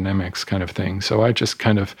biodynamics kind of thing. So I just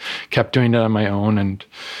kind of kept doing it on my own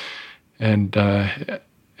and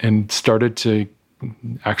started to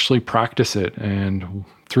actually practice it. And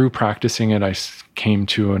through practicing it, I came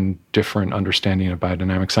to a different understanding of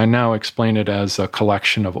biodynamics. I now explain it as a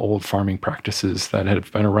collection of old farming practices that have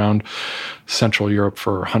been around Central Europe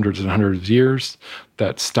for hundreds and hundreds of years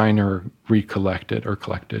that Steiner collected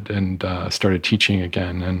and started teaching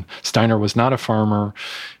again. And Steiner was not a farmer,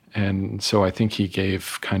 and so I think he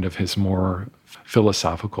gave kind of his more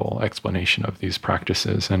philosophical explanation of these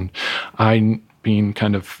practices. And I, being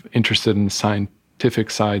kind of interested in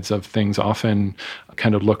scientific sides of things, often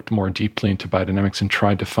kind of looked more deeply into biodynamics and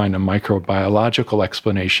tried to find a microbiological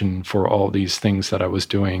explanation for all these things that I was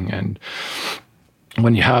doing. And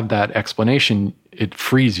when you have that explanation, it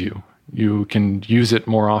frees you. You can use it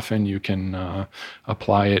more often. You can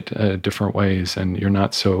apply it different ways, and you're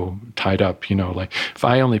not so tied up. Like if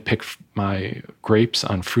I only pick my grapes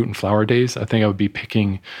on fruit and flower days, I think I would be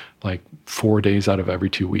picking like 4 days out of every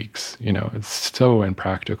 2 weeks. It's so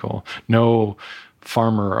impractical. No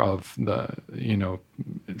farmer of the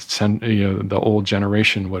the old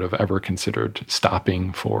generation would have ever considered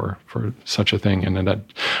stopping for such a thing. And that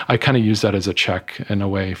I kind of use that as a check in a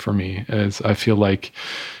way for me, as I feel like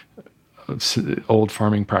old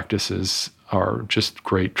farming practices are just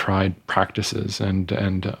great tried practices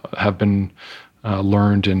and have been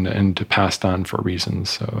learned and passed on for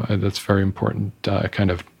reasons. So that's very important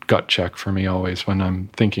kind of gut check for me always when I'm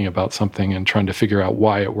thinking about something and trying to figure out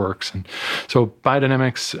why it works. And so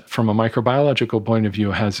biodynamics from a microbiological point of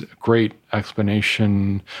view has a great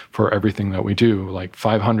explanation for everything that we do. Like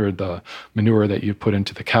 500, the manure that you put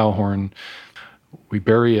into the cow horn, we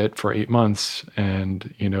bury it for 8 months,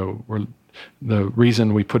 and the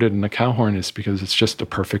reason we put it in the cow horn is because it's just a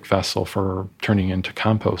perfect vessel for turning into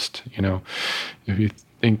compost.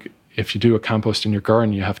 If you do a compost in your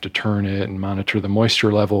garden, you have to turn it and monitor the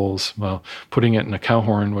moisture levels. Well, putting it in a cow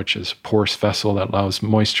horn, which is a porous vessel that allows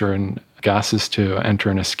moisture and gases to enter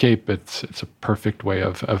and escape, it's a perfect way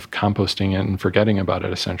of composting it and forgetting about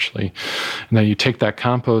it, essentially. And then you take that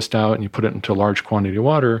compost out and you put it into a large quantity of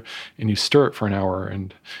water and you stir it for an hour.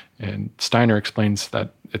 And Steiner explains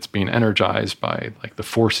that it's being energized by like the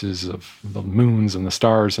forces of the moons and the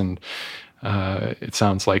stars, and it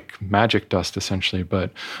sounds like magic dust, essentially, but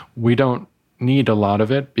we don't need a lot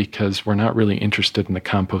of it because we're not really interested in the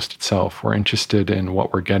compost itself. We're interested in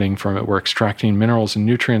what we're getting from it. We're extracting minerals and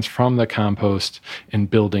nutrients from the compost and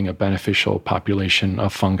building a beneficial population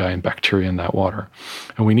of fungi and bacteria in that water.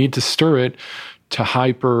 And we need to stir it to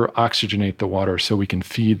hyper-oxygenate the water so we can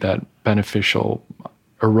feed that beneficial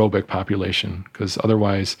aerobic population, because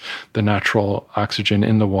otherwise the natural oxygen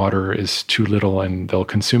in the water is too little and they'll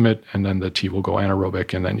consume it, and then the tea will go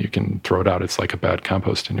anaerobic and then you can throw it out. It's like a bad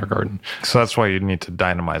compost in your garden. So that's why you need to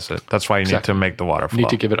dynamize it. That's why you need to make the water flow. You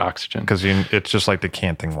need to give it oxygen. Because it's just like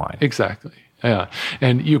decanting wine. Exactly. Yeah.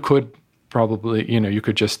 And you could probably, you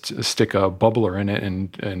could just stick a bubbler in it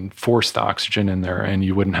and force the oxygen in there and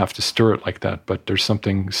you wouldn't have to stir it like that. But there's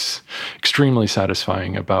something extremely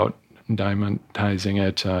satisfying about diamantizing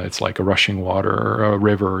it. It's like a rushing water or a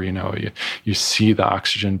river. You see the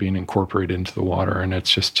oxygen being incorporated into the water, and it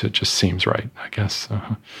just seems right, I guess.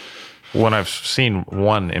 When I've seen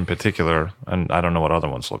one in particular, and I don't know what other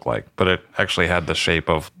ones look like, but it actually had the shape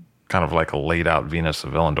of kind of like a laid out Venus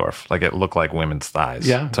of Willendorf. Like it looked like women's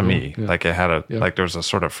thighs to me. Yeah. Like it had like there's a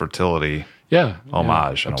sort of fertility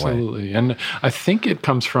homage in a way. Absolutely. And I think it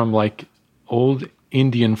comes from like old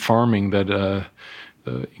Indian farming that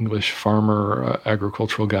the English farmer,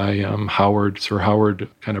 agricultural guy, Sir Howard,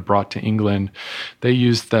 kind of brought to England. They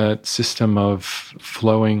used that system of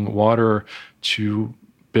flowing water to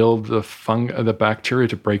build the bacteria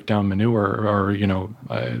to break down manure, or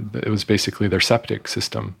it was basically their septic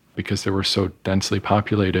system, because they were so densely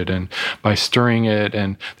populated. And by stirring it,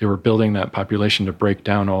 and they were building that population to break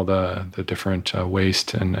down all the different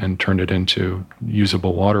waste and turn it into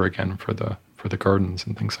usable water again for the gardens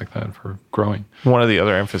and things like that for growing. One of the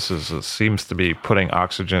other emphases seems to be putting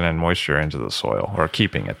oxygen and moisture into the soil, or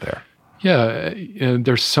keeping it there. Yeah,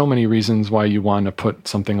 there's so many reasons why you want to put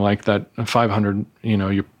something like that 500,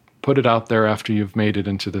 you put it out there after you've made it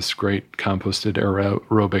into this great composted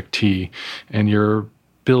aerobic tea, and you're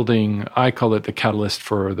building, I call it the catalyst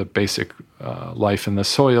for the basic life in the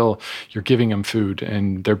soil. You're giving them food,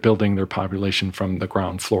 and they're building their population from the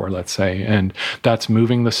ground floor, let's say. And that's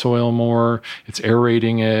moving the soil more. It's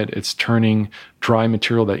aerating it. It's turning dry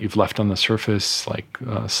material that you've left on the surface, like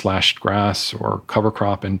slashed grass or cover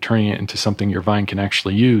crop, and turning it into something your vine can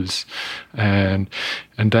actually use. And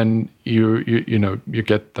then you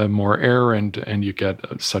get the more air, and you get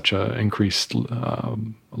such a increased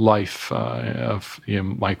life of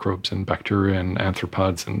microbes and bacteria and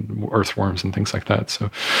arthropods and earthworms and things like that. So,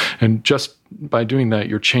 and just by doing that,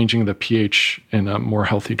 you're changing the pH in a more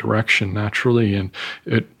healthy direction naturally, and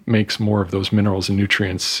it makes more of those minerals and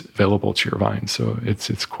nutrients available to your vine. So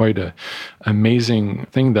it's quite a amazing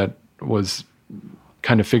thing that was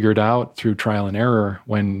kind of figured out through trial and error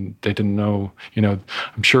when they didn't know.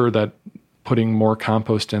 I'm sure that putting more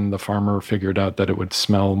compost in, the farmer figured out that it would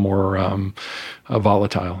smell more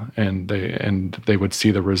volatile, and they would see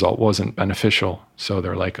the result wasn't beneficial. So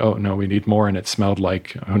they're like, oh no, we need more, and it smelled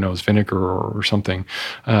like, who knows, vinegar or something.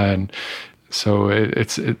 And so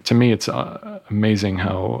to me, it's amazing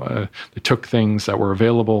how they took things that were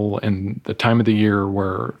available in the time of the year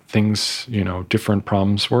where things, different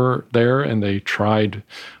problems were there, and they tried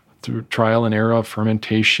through trial and error of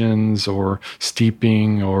fermentations or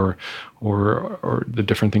steeping or the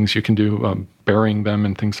different things you can do, burying them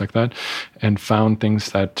and things like that, and found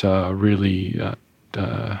things that really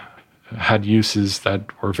had uses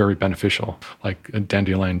that were very beneficial, like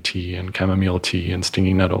dandelion tea and chamomile tea and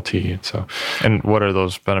stinging nettle tea. And what are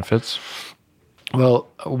those benefits? Well,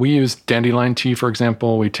 we use dandelion tea, for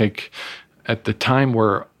example. We take, at the time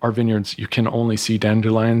where our vineyards, you can only see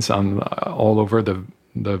dandelions on all over the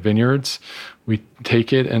vineyards. We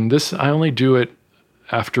take it, and I only do it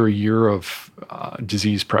after a year of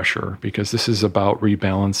disease pressure, because this is about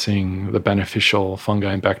rebalancing the beneficial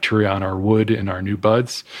fungi and bacteria on our wood and our new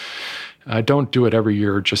buds. I don't do it every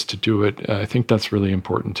year just to do it. I think that's really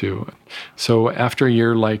important too. So after a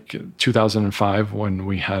year like 2005, when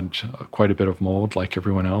we had quite a bit of mold like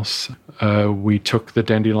everyone else, we took the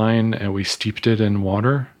dandelion and we steeped it in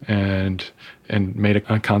water and made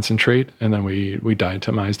a concentrate, and then we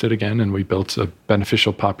diatomized it again, and we built a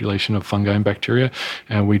beneficial population of fungi and bacteria,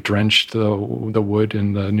 and we drenched the wood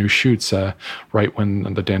in the new shoots right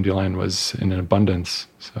when the dandelion was in abundance.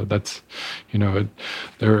 So that's,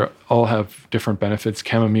 they all have different benefits.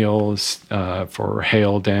 Chamomile is for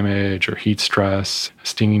hail damage or heat stress,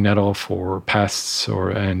 stinging nettle for pests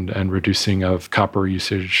and reducing of copper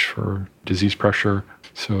usage for disease pressure.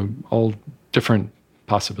 So all different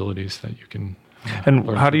possibilities that you can. And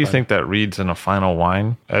how do you think that reads in a final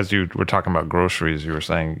wine? As you were talking about groceries, you were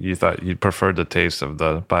saying you thought you preferred the taste of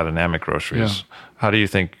the biodynamic groceries. Yeah. How do you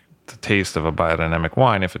think the taste of a biodynamic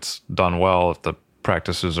wine, if it's done well, if the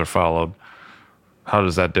practices are followed, how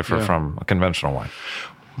does that differ from a conventional wine?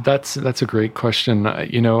 That's a great question.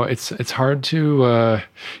 It's hard to,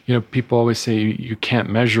 people always say you can't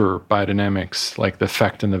measure biodynamics, like the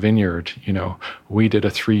effect in the vineyard. We did a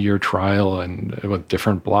 3-year trial and with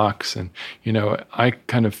different blocks. And, I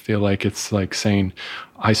kind of feel like it's like saying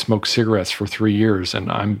I smoked cigarettes for 3 years and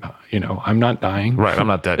I'm not dying. Right. I'm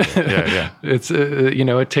not dead yet. Yeah. It's,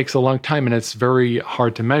 it takes a long time and it's very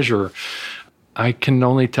hard to measure. I can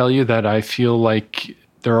only tell you that I feel like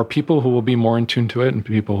there are people who will be more in tune to it and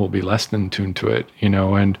people who will be less in tune to it,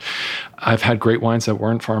 and I've had great wines that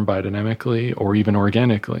weren't farmed biodynamically or even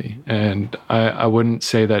organically. And I wouldn't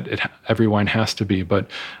say that every wine has to be, but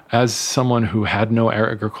as someone who had no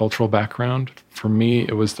agricultural background, for me,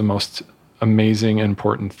 it was the most amazing and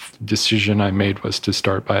important decision I made was to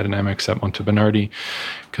start biodynamics at Monte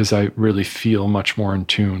because I really feel much more in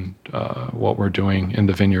tune what we're doing in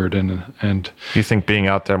the vineyard. And you think being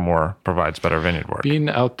out there more provides better vineyard work? Being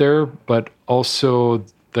out there, but also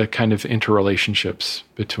the kind of interrelationships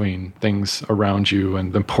between things around you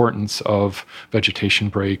and the importance of vegetation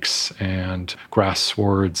breaks and grass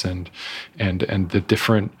swords and the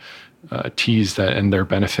different teas that and their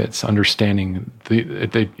benefits, understanding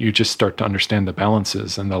you just start to understand the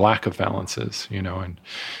balances and the lack of balances, and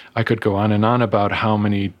I could go on and on about how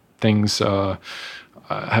many things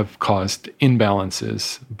have caused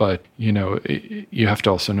imbalances, but you have to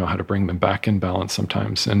also know how to bring them back in balance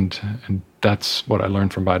sometimes, and that's what I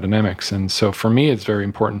learned from biodynamics. And so for me, it's very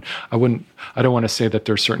important. I don't want to say that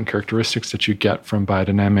there's certain characteristics that you get from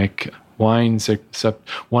biodynamic wines, except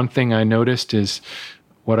one thing I noticed is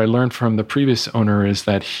what I learned from the previous owner is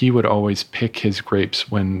that he would always pick his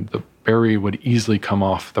grapes when the berry would easily come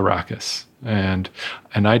off the rachis. And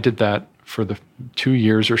I did that for the 2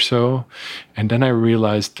 years or so. And then I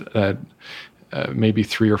realized that maybe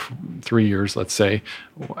 3 years, let's say,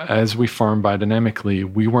 as we farm biodynamically,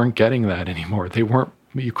 we weren't getting that anymore.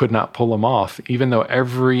 You could not pull them off, even though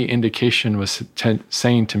every indication was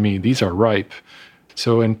saying to me, these are ripe.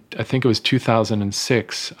 So I think it was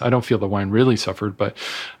 2006, I don't feel the wine really suffered, but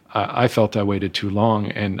I felt I waited too long,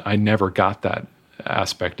 and I never got that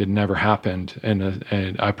aspect. It never happened,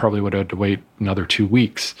 and I probably would have had to wait another 2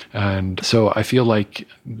 weeks. And so I feel like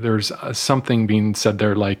there's something being said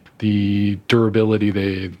there, like the durability,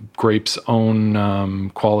 the grape's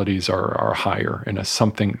own qualities are higher, and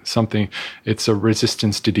something. It's a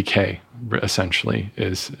resistance to decay, essentially,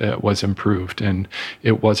 was improved, and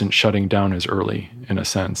it wasn't shutting down as early in a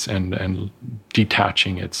sense, and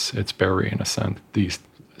detaching its berry in a sense. These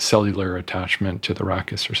cellular attachment to the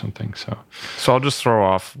rachis or something. So I'll just throw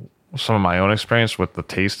off some of my own experience with the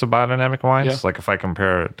taste of biodynamic wines. Yeah. Like if I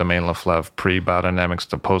compare Domaine Leflaive pre-biodynamics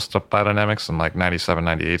to post-biodynamics, and like 97,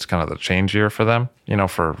 98 is kind of the change year for them,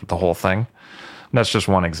 for the whole thing. And that's just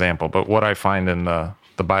one example. But what I find in the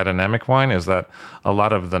biodynamic wine is that a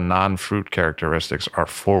lot of the non-fruit characteristics are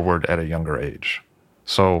forward at a younger age.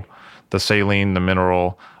 So the saline, the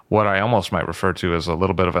mineral, what I almost might refer to as a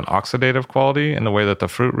little bit of an oxidative quality in the way that the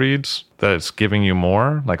fruit reads, that it's giving you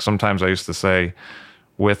more. Like sometimes I used to say,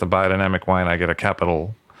 with a biodynamic wine, I get a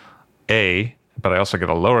capital A, but I also get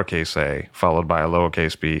a lowercase a followed by a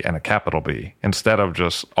lowercase b and a capital B. Instead of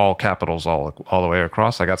just all capitals all the way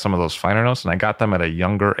across, I got some of those finer notes, and I got them at a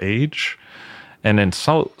younger age. And then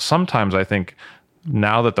sometimes I think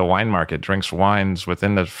now that the wine market drinks wines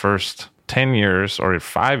within the first 10 years or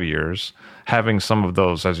 5 years, having some of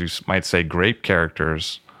those, as you might say, grape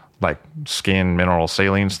characters, like skin, mineral,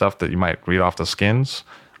 saline stuff that you might read off the skins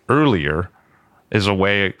earlier, is a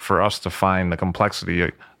way for us to find the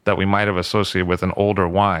complexity that we might have associated with an older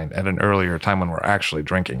wine at an earlier time when we're actually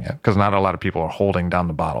drinking it, because not a lot of people are holding down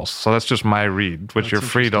the bottles. So that's just my read, which you're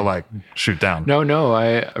free to shoot down. No,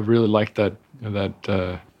 I really like that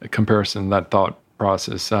comparison, that thought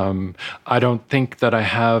process. I don't think that I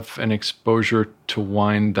have an exposure to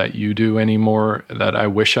wine that you do anymore that I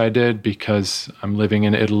wish I did, because I'm living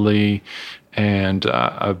in Italy and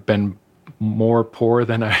I've been more poor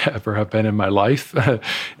than I ever have been in my life.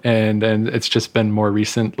 and it's just been more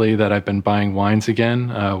recently that I've been buying wines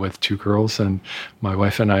again with 2 girls, and my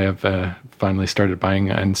wife and I have finally started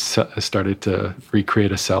buying and started to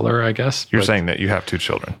recreate a cellar, I guess. You're saying that you have 2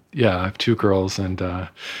 children. Yeah, I have 2 girls and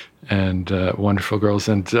wonderful girls.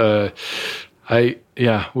 And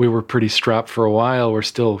we were pretty strapped for a while. We're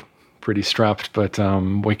still pretty strapped, but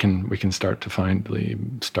we can start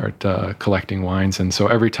collecting wines. And so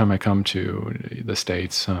every time I come to the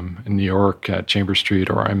States, in New York at Chambers Street,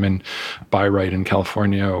 or I'm in Bayreuth in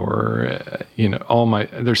California, or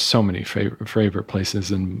there's so many favorite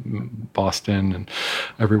places in Boston, and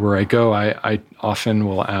everywhere I go, I often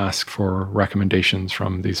will ask for recommendations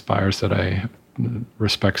from these buyers that I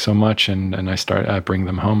respect so much, and I bring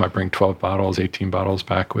them home. I bring 12 bottles, 18 bottles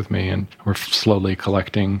back with me, and we're slowly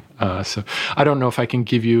collecting. So I don't know if I can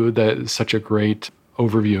give you such a great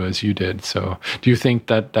overview as you did. So do you think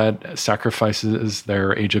that sacrifices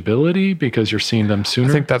their ageability because you're seeing them sooner?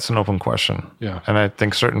 I think that's an open question. Yeah. And I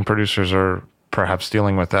think certain producers are perhaps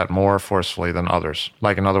dealing with that more forcefully than others.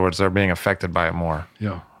 Like, in other words, they're being affected by it more.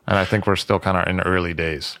 Yeah. And I think we're still kind of in the early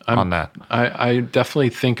days on that. I definitely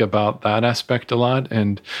think about that aspect a lot.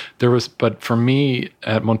 And but for me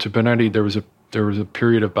at Montebernardi, there was a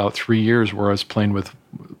period of about 3 years where I was playing with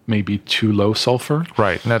maybe too low sulfur.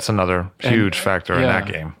 Right. And that's another huge factor in that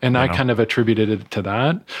game. And I kind of attributed it to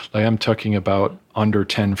that. Like, I'm talking about under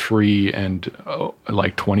 10 free and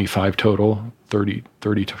like 25 total, 30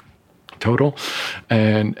 total.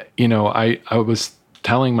 And, I was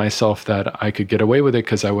telling myself that I could get away with it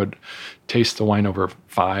because I would taste the wine over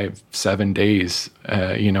 5-7 days,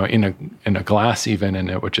 in a glass even, and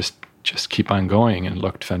it would just keep on going and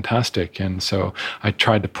looked fantastic. And so I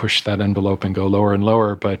tried to push that envelope and go lower and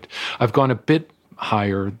lower, but I've gone a bit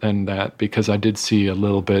higher than that because I did see a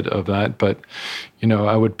little bit of that. But,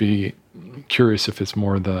 I would be curious if it's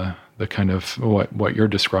more the kind of what you're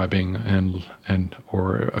describing and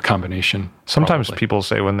or a combination. Sometimes probably. People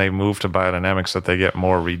say when they move to biodynamics that they get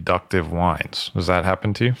more reductive wines. Does that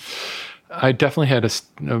happen to you? I definitely had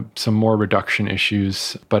some more reduction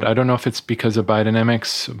issues, but I don't know if it's because of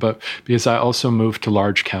biodynamics, but because I also moved to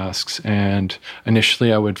large casks, and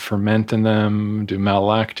initially I would ferment in them, do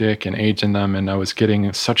malolactic and age in them, and I was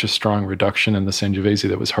getting such a strong reduction in the Sangiovese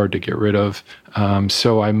that was hard to get rid of.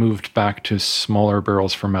 So I moved back to smaller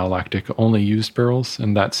barrels for malolactic, only used barrels,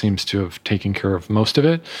 and that seems to have taken care of most of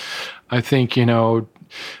it. I think,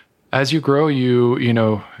 as you grow, you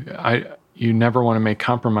never want to make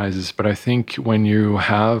compromises, but I think when you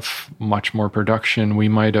have much more production, we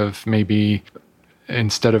might have maybe,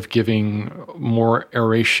 instead of giving more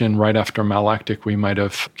aeration right after malolactic, we might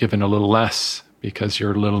have given a little less because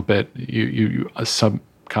you're a little bit, you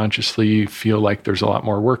subconsciously feel like there's a lot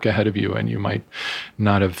more work ahead of you and you might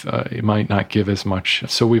not give as much.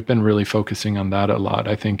 So we've been really focusing on that a lot.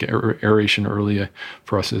 I think aeration early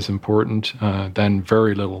for us is important, then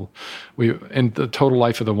very little. In the total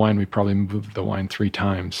life of the wine, we probably moved the wine 3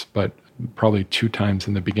 times, but probably 2 times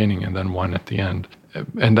in the beginning and then 1 at the end.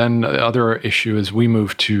 And then the other issue is we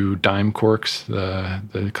moved to dime corks,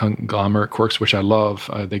 the conglomerate corks, which I love.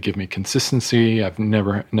 They give me consistency. I've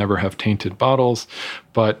never have tainted bottles,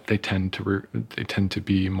 but they tend to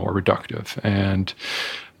be more reductive. And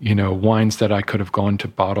wines that I could have gone to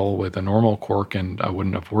bottle with a normal cork and I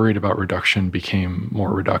wouldn't have worried about reduction became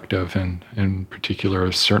more reductive. And in particular,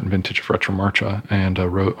 a certain vintage of Retromarcia and a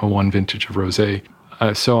one vintage of Rosé.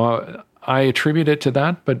 So I attribute it to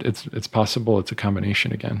that, but it's possible it's a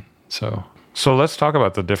combination again. So let's talk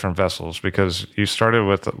about the different vessels, because you started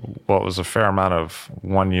with what was a fair amount of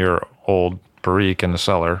 1-year-old barrique in the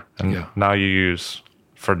cellar, and now you use,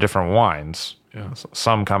 for different wines,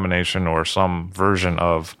 some combination or some version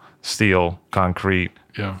of steel, concrete,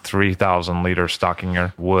 3,000-liter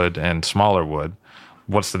Stockinger wood, and smaller wood.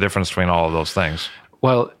 What's the difference between all of those things?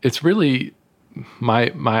 Well, it's really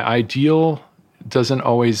my ideal doesn't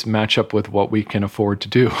always match up with what we can afford to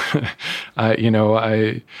do.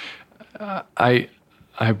 I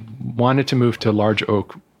wanted to move to large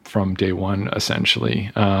oak from day one, essentially.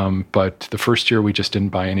 But the first year we just didn't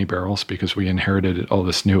buy any barrels because we inherited all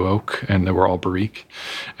this new oak and they were all barrique.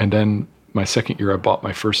 And then my second year I bought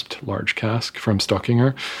my first large cask from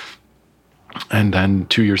Stockinger. And then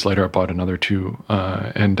 2 years later I bought another 2.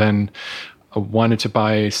 And then I wanted to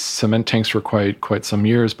buy cement tanks for quite some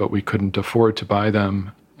years, but we couldn't afford to buy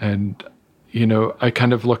them. And, I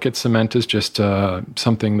kind of look at cement as just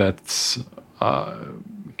something that's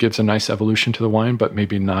gives a nice evolution to the wine, but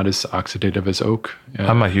maybe not as oxidative as oak.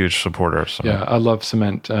 I'm a huge supporter of cement. Yeah, I love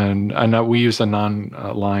cement. And we use a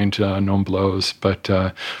non-lined Nom Bleus, but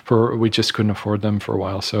we just couldn't afford them for a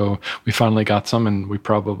while. So we finally got some, and we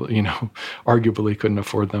probably, arguably couldn't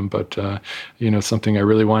afford them, but, something I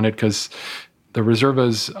really wanted, because the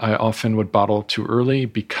Reservas I often would bottle too early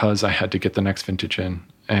because I had to get the next vintage in.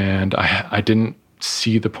 And I didn't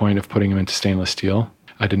see the point of putting them into stainless steel.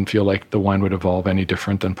 I didn't feel like the wine would evolve any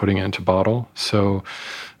different than putting it into bottle. So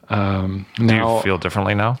now, do you feel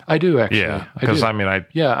differently now? I do, actually. Yeah, because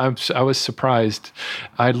I was surprised.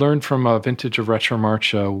 I learned from a vintage of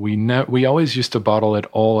Retromarcia, we always used to bottle it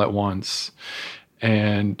all at once,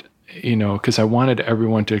 and because I wanted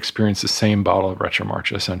everyone to experience the same bottle of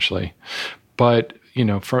Retromarcia, essentially. But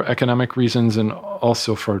for economic reasons and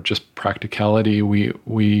also for just practicality,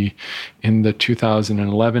 we in the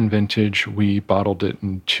 2011 vintage, we bottled it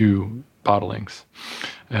in 2 bottlings.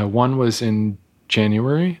 One was in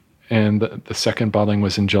January, and the second bottling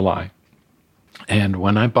was in July. And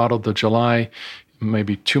when I bottled the July,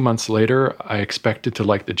 maybe 2 months later, I expected to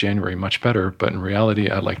like the January much better, but in reality,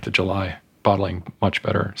 I liked the July bottling much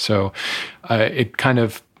better. So it kind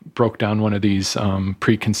of broke down one of these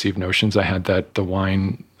preconceived notions I had that the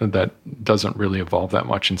wine that doesn't really evolve that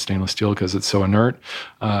much in stainless steel because it's so inert.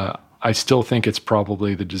 I still think it's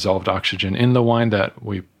probably the dissolved oxygen in the wine that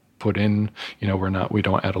we put in. We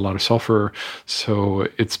don't add a lot of sulfur, so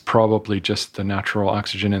it's probably just the natural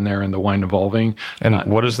oxygen in there and the wine evolving. And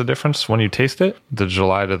what is the difference when you taste it? The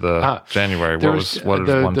July to the January.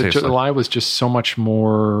 The July was just so much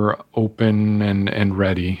more open and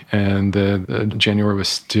ready, and the January was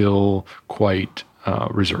still quite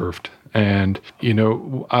reserved. And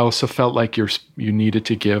I also felt like you needed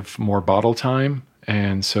to give more bottle time.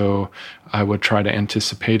 And so I would try to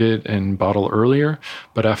anticipate it and bottle earlier.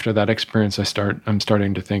 But after that experience, I'm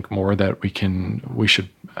starting to think more that we should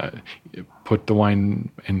put the wine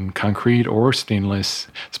in concrete or stainless,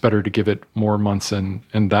 it's better to give it more months in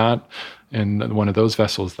that, in one of those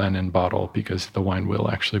vessels than in bottle, because the wine will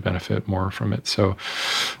actually benefit more from it. So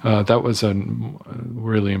that was a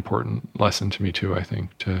really important lesson to me too, I think.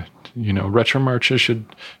 Retromarcia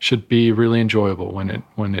should be really enjoyable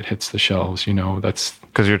when it hits the shelves. That's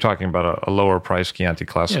because you're talking about a lower price Chianti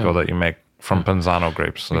Classico that you make from Panzano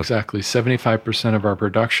grapes. So exactly. 75% of our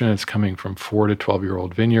production is coming from 4 to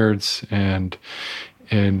 12-year-old vineyards, and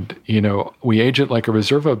we age it like a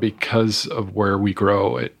Reserva because of where we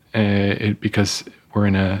grow it. Because we're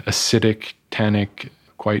in an acidic, tannic,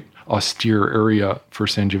 quite austere area for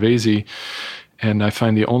Sangiovese. And I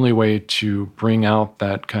find the only way to bring out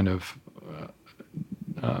that kind of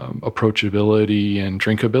approachability and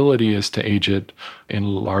drinkability is to age it in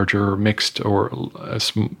larger mixed or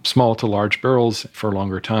small to large barrels for a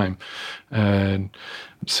longer time. And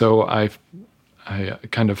so I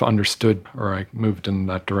kind of understood, or I moved in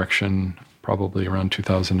that direction probably around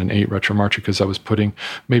 2008, Retromarcia, because I was putting,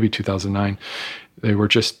 maybe 2009, they were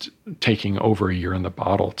just taking over a year in the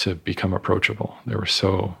bottle to become approachable. They were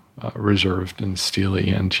so reserved and steely,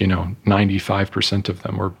 and 95% of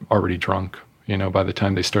them were already drunk by the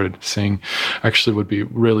time they started saying. Actually would be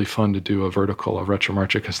really fun to do a vertical of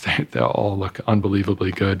Retromarcia, because they all look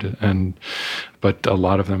unbelievably good, but a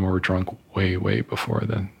lot of them were drunk way before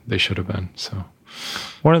then they should have been. So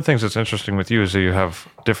one of the things that's interesting with you is that you have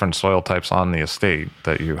different soil types on the estate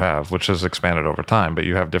that you have, which has expanded over time, but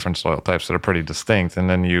you have different soil types that are pretty distinct, and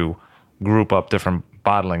then you group up different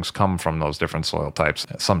bottlings come from those different soil types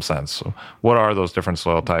in some sense. So what are those different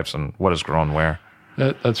soil types, and what is grown where?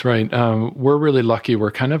 That's right. We're really lucky.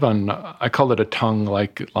 We're kind of on, I call it a tongue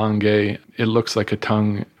like Langhe. It looks like a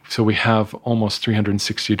tongue. So we have almost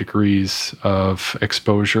 360 degrees of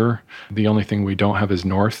exposure. The only thing we don't have is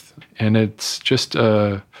north. And it's just,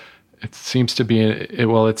 it seems to be,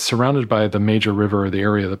 it's surrounded by the major river of the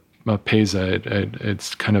area, the Pesa.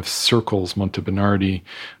 It's kind of circles Monte Bernardi.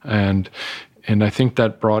 And I think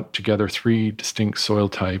that brought together 3 distinct soil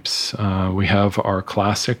types. We have our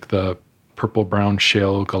classic, the purple-brown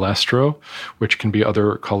shale Galestro, which can be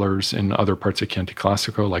other colors in other parts of Chianti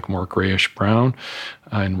Classico, like more grayish-brown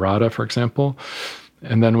in Rada, for example.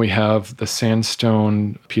 And then we have the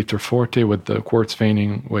sandstone Pietraforte with the quartz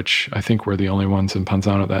veining, which I think we're the only ones in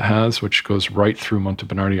Panzano that has, which goes right through Monte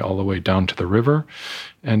Bernardi all the way down to the river.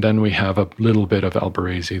 And then we have a little bit of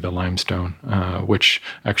Albarese, the limestone, which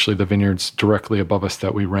actually the vineyards directly above us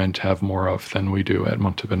that we rent have more of than we do at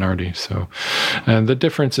Monte Bernardi. So, and the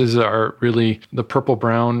differences are really the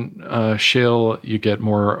purple-brown shale, you get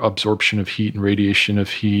more absorption of heat and radiation of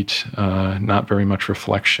heat, not very much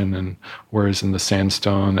reflection. And whereas in the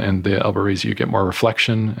sandstone and the Albarese, you get more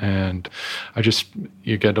reflection, and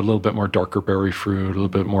you get a little bit more darker berry fruit, a little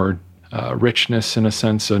bit more richness in a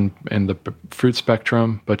sense in the fruit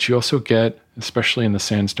spectrum, but you also get, especially in the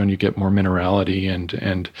sandstone, you get more minerality,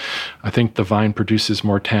 and I think the vine produces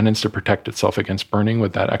more tannins to protect itself against burning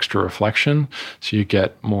with that extra reflection, so you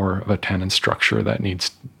get more of a tannin structure that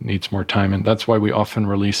needs more time. And that's why we often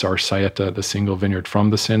release our Saetta, the single vineyard, from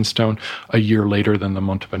the sandstone a year later than the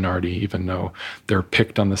Monte Bernardi, even though they're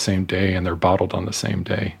picked on the same day and they're bottled on the same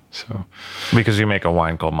day. So, because you make a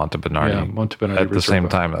wine called Monte Bernardi, Monte Bernardi at the same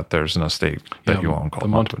time that there's an estate that you own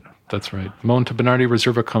called Monte Bernardi. That's right. Monte Bernardi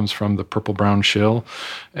Reserva comes from the purple-brown shale,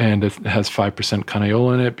 and it has 5%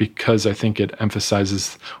 Canaiolo in it, because I think it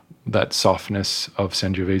emphasizes that softness of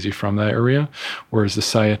Sangiovese from that area, whereas the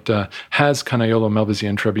Saetta has Canaiolo, Malvasia,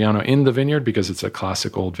 and Trebbiano in the vineyard because it's a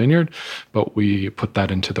classic old vineyard, but we put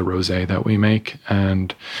that into the rosé that we make,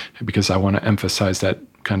 and because I want to emphasize that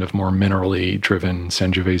kind of more minerally driven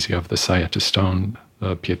Sangiovese of the Saetta stone,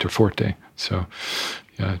 the Pietraforte. So,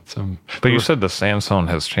 yeah. But you said the sandstone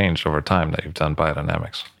has changed over time that you've done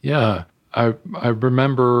biodynamics. Yeah. I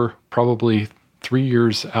remember probably 3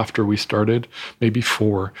 years after we started, maybe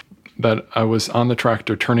 4, that I was on the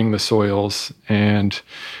tractor turning the soils, and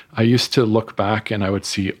I used to look back and I would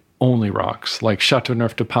see only rocks, like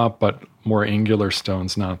Châteauneuf-du-Pape, but more angular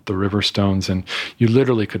stones, not the river stones. And you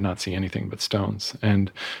literally could not see anything but stones.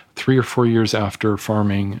 And 3 or 4 years after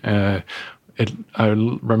farming, I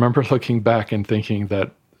remember looking back and thinking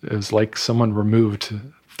that it was like someone removed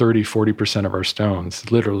 30-40% of our stones,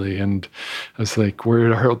 literally. And I was like,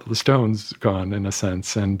 where are the stones gone, in a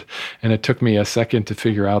sense? And it took me a second to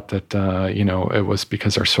figure out that, it was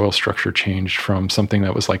because our soil structure changed from something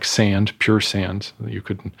that was like sand, pure sand,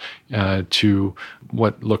 to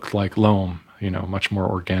what looked like loam, much more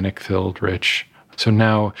organic, filled, rich. So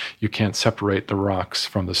now you can't separate the rocks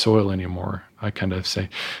from the soil anymore. I kind of say,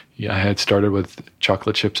 I had started with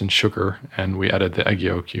chocolate chips and sugar, and we added the egg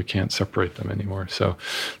yolk. You can't separate them anymore. So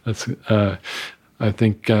that's. I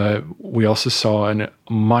think we also saw a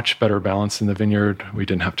much better balance in the vineyard. We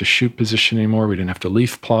didn't have to shoot position anymore. We didn't have to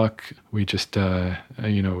leaf pluck. We just,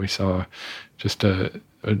 we saw just a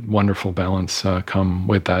wonderful balance come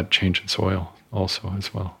with that change in soil also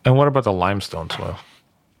as well. And what about the limestone soil?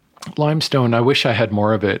 Limestone, I wish I had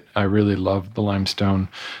more of it. I really love the limestone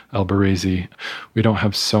Albarresi. We don't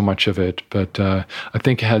have so much of it, but I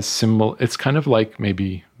think it has it's kind of like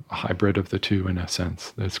maybe a hybrid of the two in a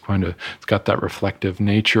sense. It's got that reflective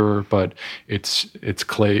nature, but it's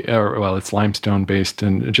clay, it's limestone based,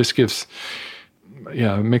 and it just gives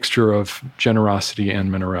a mixture of generosity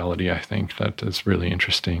and minerality. I think that is really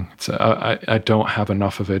interesting. I don't have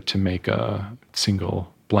enough of it to make a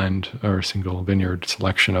single blend or a single vineyard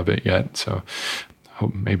selection of it yet. So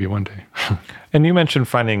hope maybe one day. And you mentioned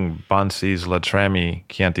finding Bonsi's La Trame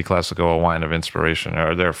Chianti Classico a wine of inspiration.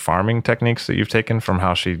 Are there farming techniques that you've taken from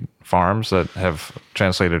how she farms that have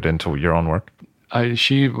translated into your own work?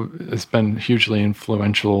 She has been hugely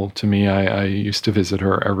influential to me. I used to visit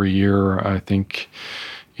her every year. I think,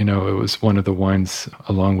 it was one of the wines,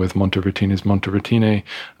 along with Montevertine's Montevertine,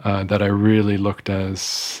 that I really looked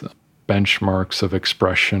as benchmarks of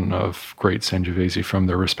expression of great Sangiovese from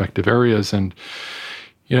their respective areas. And,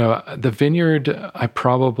 the vineyard, I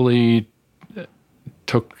probably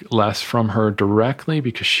took less from her directly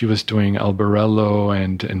because she was doing Albarello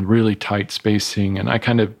and really tight spacing. And I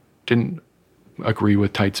kind of didn't agree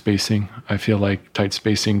with tight spacing. I feel like tight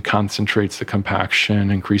spacing concentrates the compaction,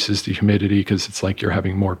 increases the humidity because it's like you're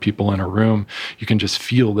having more people in a room. You can just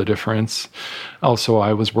feel the difference. Also,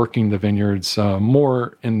 I was working the vineyards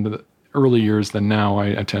more in the early years than now.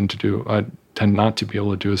 I tend not to be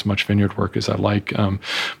able to do as much vineyard work as I like,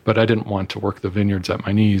 but I didn't want to work the vineyards at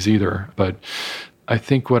my knees either. But I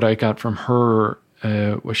think what I got from her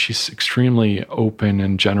was she's extremely open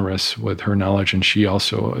and generous with her knowledge, and she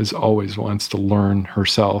also always wants to learn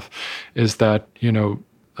herself, is that, the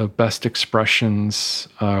best expressions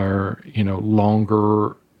are,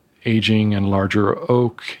 longer aging and larger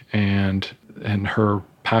oak, and her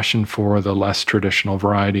passion for the less traditional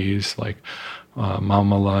varieties like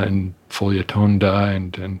Marmola and Foglia Tonda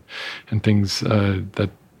and things that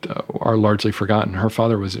are largely forgotten. Her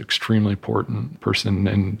father was an extremely important person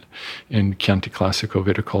in Chianti Classico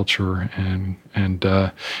viticulture, and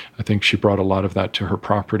I think she brought a lot of that to her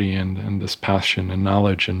property and this passion and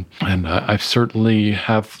knowledge. And I certainly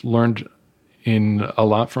have learned a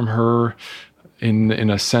lot from her in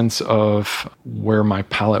a sense of where my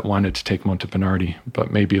palate wanted to take Montebernardi,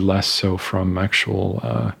 but maybe less so from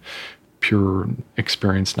actual pure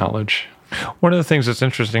experience knowledge. One of the things that's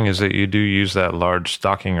interesting is that you do use that large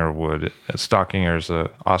Stockinger wood. Stockinger is an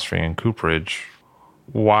Austrian cooperage.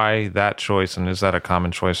 Why that choice, and is that a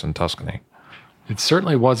common choice in Tuscany? It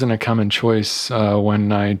certainly wasn't a common choice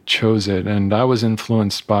when I chose it, and I was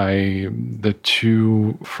influenced by the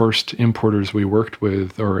two first importers we worked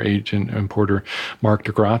with, or agent importer, Mark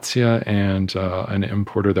de Grazia, and an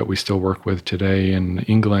importer that we still work with today in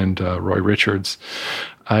England, Roy Richards.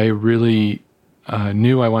 I really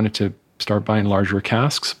knew I wanted to start buying larger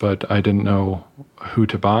casks, but I didn't know who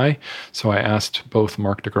to buy. So I asked both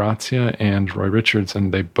Mark de Grazia and Roy Richards,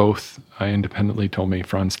 and they both independently told me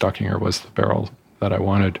Franz Stockinger was the barrel that I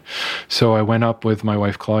wanted. So I went up with my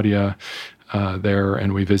wife Claudia there,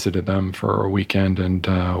 and we visited them for a weekend, and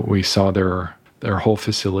we saw their whole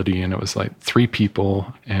facility, and it was like 3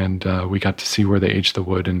 people, and we got to see where they aged the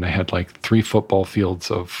wood, and they had like 3 football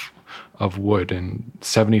fields of wood, and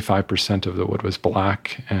 75% of the wood was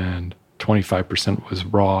black and 25% was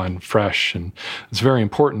raw and fresh. And it's very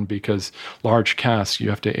important because large casks,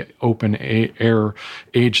 you have to open air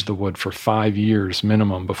age the wood for 5 years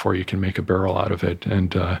minimum before you can make a barrel out of it,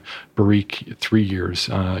 and barrique 3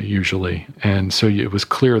 years usually. And so it was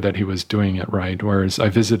clear that he was doing it right. Whereas I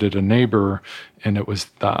visited a neighbor, and it was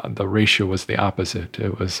the ratio was the opposite.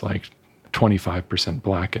 It was like 25%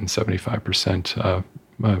 black and 75%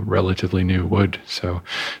 relatively new wood. So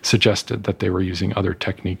suggested that they were using other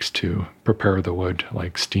techniques to prepare the wood,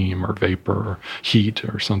 like steam or vapor or heat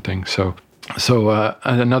or something. So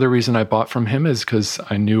another reason I bought from him is because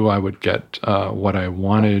I knew I would get what I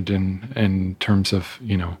wanted in terms of,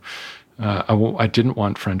 I didn't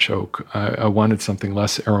want French oak. I wanted something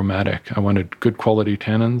less aromatic. I wanted good quality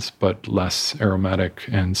tannins, but less aromatic.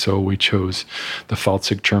 And so we chose the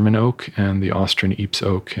Pfalzig German oak and the Austrian Ypres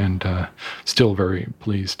oak, and still very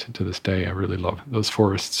pleased to this day. I really love those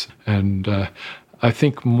forests. And I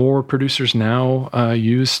think more producers now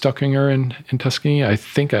use Stockinger in Tuscany. I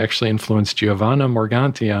think I actually influenced Giovanna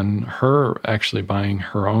Morganti on her actually buying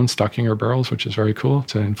her own Stockinger barrels, which is very cool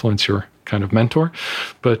to influence your kind of mentor.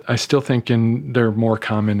 But I still think they're more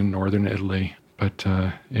common in northern Italy. But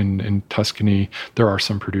in Tuscany, there are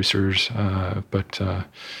some producers, but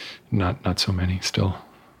not so many still.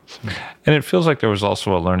 So. And it feels like there was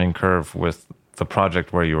also a learning curve with the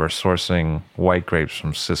project where you were sourcing white grapes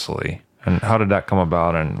from Sicily. And how did that come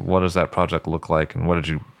about? And what does that project look like? And what did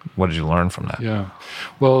you learn from that? Yeah,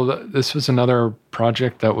 well, this was another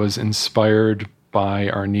project that was inspired by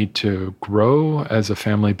our need to grow as a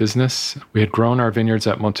family business. We had grown our vineyards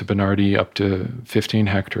at Monte Bernardi up to 15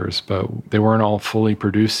 hectares, but they weren't all fully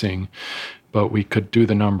producing. But we could do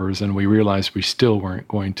the numbers, and we realized we still weren't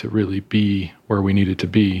going to really be where we needed to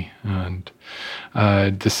be. And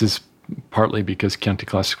this is partly because Chianti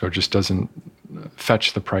Classico just doesn't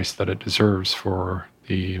fetch the price that it deserves for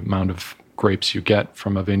the amount of grapes you get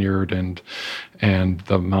from a vineyard and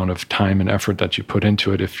the amount of time and effort that you put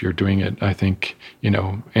into it if you're doing it, I think, in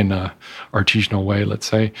a artisanal way, let's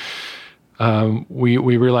say.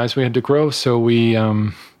 We realized we had to grow, so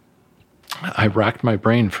I racked my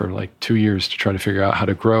brain for like 2 years to try to figure out how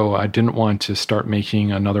to grow. I didn't want to start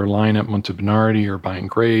making another line at Monte Bernardi or buying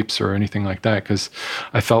grapes or anything like that, because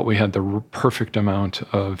I felt we had the perfect amount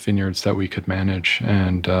of vineyards that we could manage.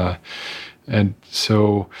 And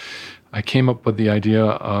so I came up with the idea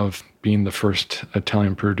of being the first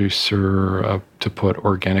Italian producer to put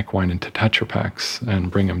organic wine into Tetra Paks and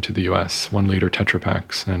bring them to the US, 1 liter Tetra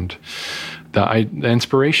Paks. And the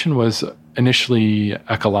inspiration was initially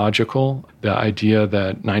ecological, the idea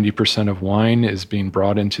that 90% of wine is being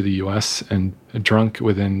brought into the US and drunk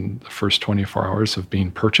within the first 24 hours of being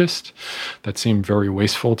purchased. That seemed very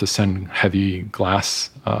wasteful to send heavy glass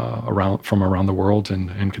from around the world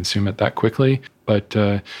and consume it that quickly. But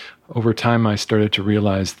over time, I started to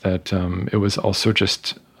realize that it was also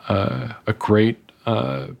just a great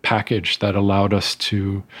package that allowed us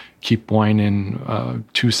to keep wine in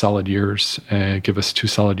 2 solid years, give us 2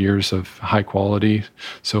 solid years of high quality,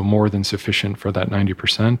 so more than sufficient for that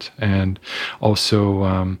 90%, and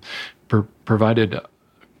also provided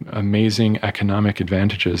amazing economic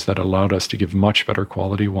advantages that allowed us to give much better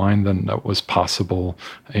quality wine than that was possible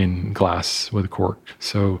in glass with cork.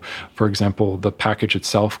 So, for example, the package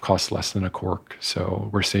itself costs less than a cork. So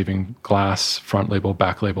we're saving glass, front label,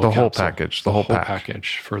 back label, the capsule, whole package, the whole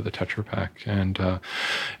package for the Tetra Pak.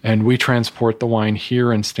 And we transport the wine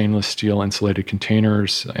here in stainless steel insulated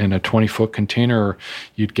containers. In a 20-foot container,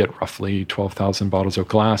 you'd get roughly 12,000 bottles of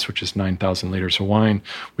glass, which is 9,000 liters of wine.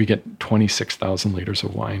 We get 26,000 liters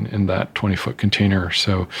of wine in that 20-foot container.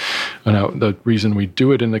 So the reason we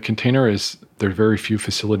do it in the container is there are very few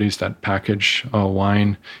facilities that package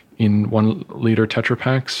wine in 1 liter Tetra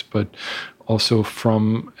Paks, but also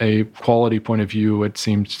from a quality point of view, it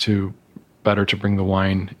seems to better to bring the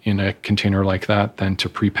wine in a container like that than to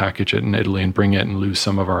pre-package it in Italy and bring it and lose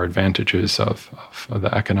some of our advantages of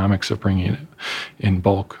the economics of bringing it in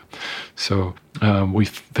bulk. So we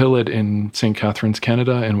fill it in St. Catharines,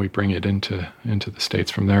 Canada, and we bring it into the States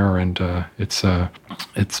from there. And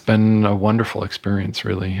it's been a wonderful experience,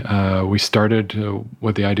 really. We started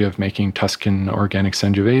with the idea of making Tuscan organic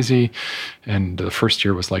Sangiovese, and the first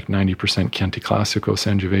year was like 90% Chianti Classico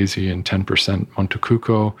Sangiovese and 10%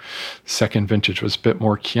 Montecucco. Second vintage was a bit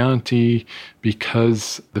more Chianti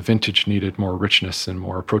because the vintage needed more richness and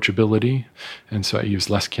more approachability, and so I used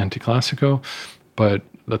less Chianti Classico. But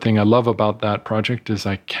the thing I love about that project is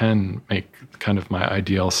I can make kind of my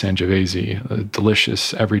ideal Sangiovese, a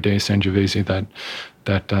delicious everyday Sangiovese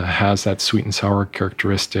that has that sweet and sour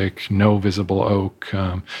characteristic, no visible oak,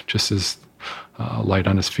 just as light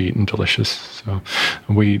on his feet and delicious. So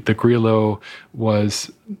the Grillo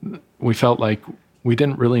we felt like we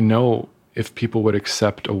didn't really know if people would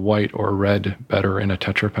accept a white or a red better in a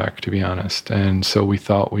Tetra Pak, to be honest. And so we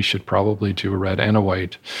thought we should probably do a red and a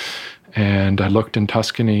white. And I looked in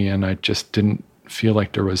Tuscany, and I just didn't feel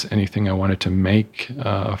like there was anything I wanted to make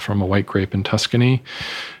from a white grape in Tuscany.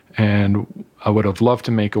 And I would have loved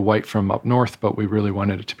to make a white from up north, but we really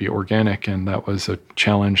wanted it to be organic, and that was a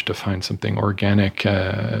challenge to find something organic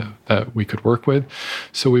that we could work with.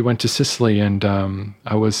 So we went to Sicily, and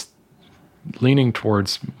I was leaning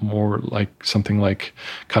towards more like something like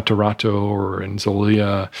Catarratto or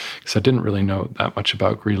Inzolia, because I didn't really know that much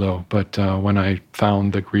about Grillo. But when I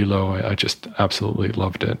found the Grillo, I just absolutely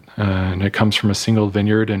loved it. And it comes from a single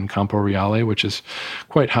vineyard in Campo Reale, which is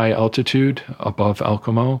quite high altitude above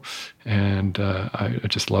Alcamo. And I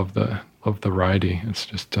just love the the variety. It's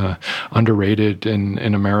just underrated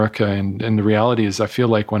in America. And the reality is, I feel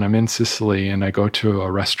like when I'm in Sicily and I go to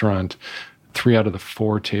a restaurant, 3 out of the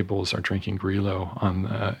 4 tables are drinking Grillo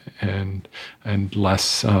and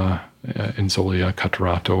less Inzolia,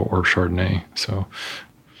 Catarratto, or Chardonnay. So,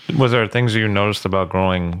 was there things you noticed about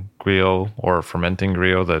growing Grillo or fermenting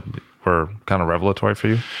Grillo that were kind of revelatory for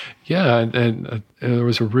you? Yeah, and there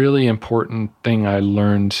was a really important thing I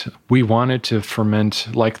learned. We wanted to ferment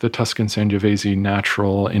like the Tuscan Sangiovese,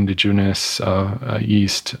 natural, indigenous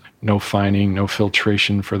yeast, no fining, no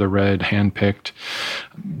filtration for the red, hand-picked.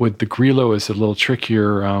 With the Grillo, it's a little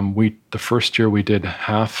trickier. The first year we did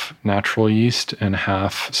half natural yeast and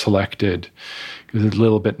half selected. I was a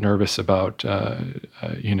little bit nervous about,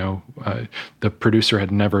 the producer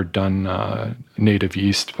had never done native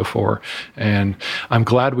yeast before. And I'm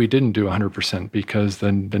glad we didn't do 100% because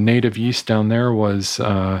the native yeast down there was,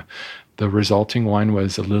 the resulting wine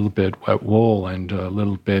was a little bit wet wool and a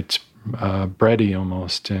little bit bready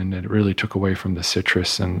almost, and it really took away from the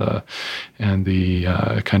citrus and the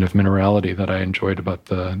kind of minerality that I enjoyed about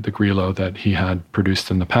the Grillo that he had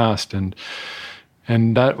produced in the past. And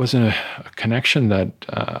that was a connection that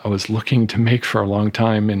I was looking to make for a long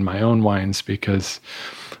time in my own wines because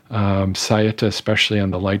Sayeta, especially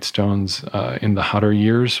on the light stones in the hotter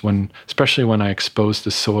years, especially when I exposed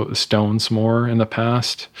the stones more in the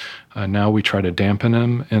past, now we try to dampen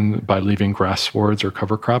them by leaving grass swards or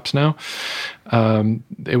cover crops now.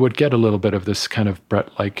 It would get a little bit of this kind of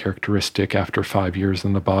Brett-like characteristic after 5 years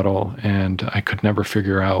in the bottle, and I could never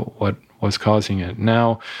figure out what was causing it.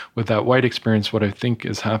 Now, with that white experience, what I think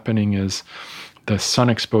is happening is the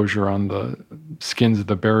sun exposure on the skins of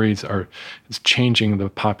the berries is changing the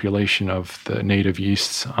population of the native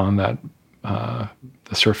yeasts on that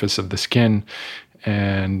the surface of the skin,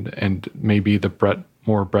 and maybe the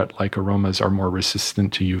more Brett-like aromas are more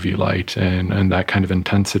resistant to UV light and that kind of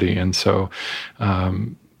intensity. And so,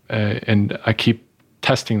 and I keep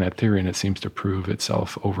testing that theory, and it seems to prove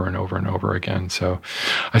itself over and over and over again. So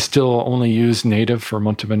I still only use native for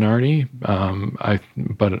Montevenardi,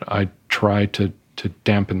 but I try to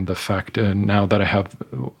dampen the fact. And now that I have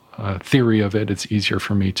a theory of it, it's easier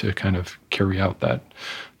for me to kind of carry out that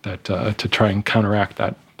to try and counteract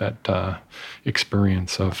that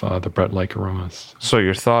experience of the Brett-like aromas. So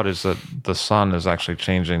your thought is that the sun is actually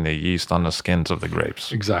changing the yeast on the skins of the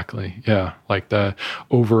grapes. Exactly, yeah. Like the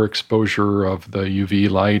overexposure of the UV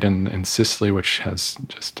light in Sicily, which has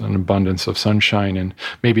just an abundance of sunshine, and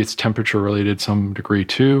maybe it's temperature-related to some degree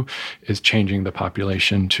too, is changing the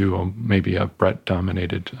population to maybe a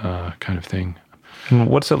Brett-dominated kind of thing. And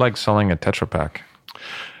what's it like selling a Tetra Pak?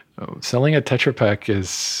 Selling a Tetra Pak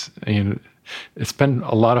is, it's been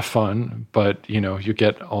a lot of fun, but you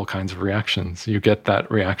get all kinds of reactions. You get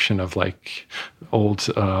that reaction of like old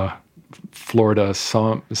Florida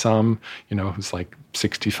Sam, who's like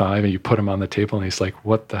 65, and you put him on the table and he's like,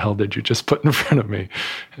 what the hell did you just put in front of me?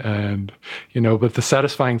 And, but the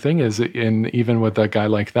satisfying thing is, even with a guy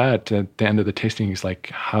like that, at the end of the tasting, he's like,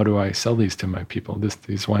 how do I sell these to my people?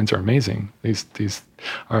 These wines are amazing. These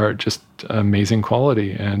are just amazing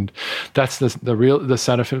quality. And that's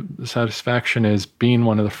the satisfaction is being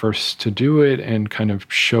one of the first to do it and kind of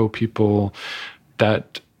show people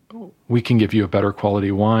that we can give you a better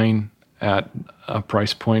quality wine at a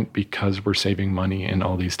price point because we're saving money in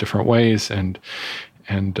all these different ways. And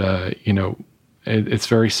it's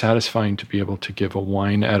very satisfying to be able to give a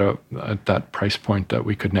wine at that price point that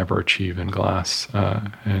we could never achieve in glass.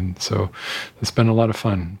 And so it's been a lot of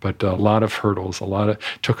fun, but a lot of hurdles.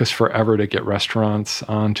 Took us forever to get restaurants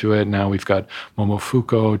onto it. Now we've got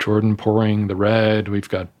Momofuku, Jordan pouring the red. We've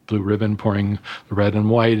got Blue Ribbon pouring the red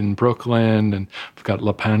and white in Brooklyn. And we've got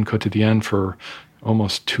Le Pan Quotidien for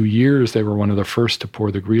almost 2 years. They were one of the first to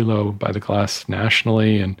pour the Grillo by the glass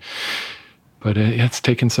nationally. But it's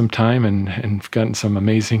taken some time and gotten some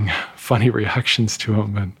amazing, funny reactions to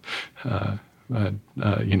them. And,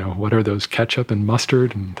 what are those, ketchup and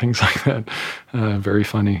mustard and things like that? Very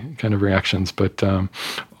funny kind of reactions, but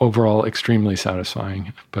overall extremely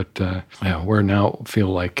satisfying. But we now feel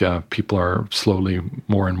like people are slowly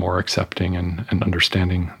more and more accepting and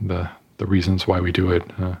understanding the reasons why we do it.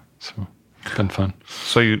 So it's been fun.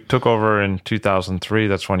 So you took over in 2003.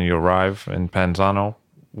 That's when you arrive in Panzano.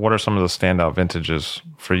 What are some of the standout vintages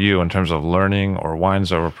for you in terms of learning or wines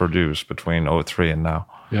that were produced between 2003 and now?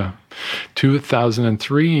 Yeah.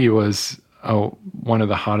 2003 was one of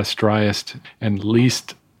the hottest, driest, and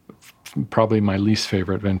probably my least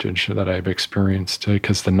favorite vintage that I've experienced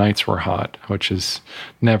because the nights were hot, which has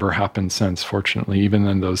never happened since, fortunately. Even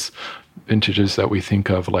in those vintages that we think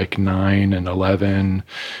of like 9 and 11,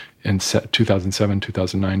 in 2007,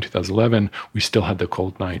 2009, 2011, we still had the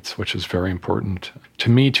cold nights, which was very important. To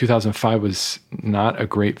me, 2005 was not a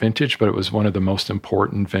great vintage, but it was one of the most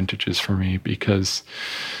important vintages for me because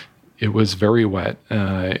it was very wet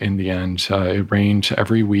in the end. It rained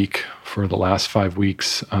every week for the last 5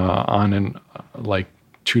 weeks, on and like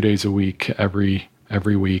 2 days a week every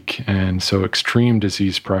week, and so extreme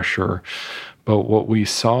disease pressure. But what we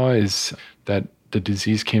saw is that the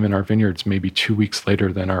disease came in our vineyards maybe 2 weeks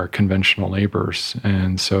later than our conventional neighbors.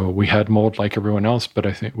 And so we had mold like everyone else, but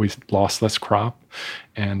I think we lost less crop,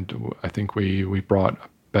 and I think we brought a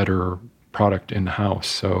better product in the house.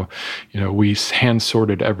 So, we hand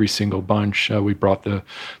sorted every single bunch. We brought the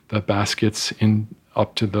baskets in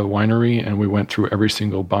up to the winery, and we went through every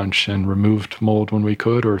single bunch and removed mold when we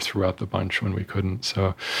could, or threw out the bunch when we couldn't.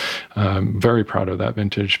 So I'm very proud of that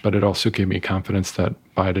vintage, but it also gave me confidence that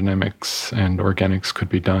biodynamics and organics could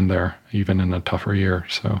be done there, even in a tougher year.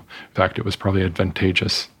 So in fact, it was probably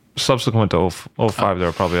advantageous. Subsequent to 05, there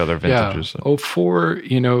were probably other vintages. Yeah, 04,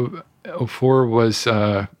 04 was...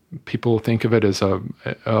 people think of it as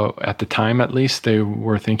at the time at least, they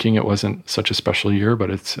were thinking it wasn't such a special year, but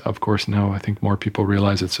it's, of course, now I think more people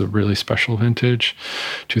realize it's a really special vintage.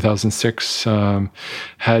 2006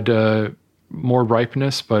 had more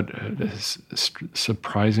ripeness, but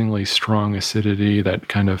surprisingly strong acidity that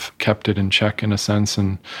kind of kept it in check in a sense,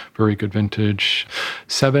 and very good vintage.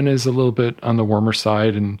 7 is a little bit on the warmer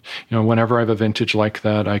side, and whenever I have a vintage like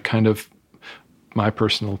that, my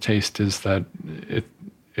personal taste is that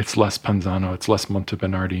it's less Panzano, it's less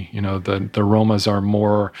Montebernardi. The aromas are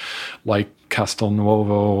more like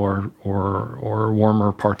Castelnuovo or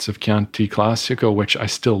warmer parts of Chianti Classico, which I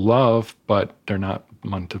still love, but they're not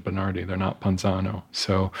Montebernardi, they're not Panzano.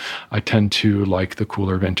 So I tend to like the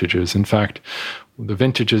cooler vintages. In fact, the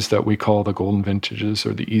vintages that we call the golden vintages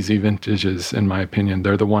or the easy vintages, in my opinion,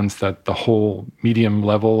 they're the ones that the whole medium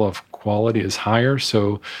level of quality is higher,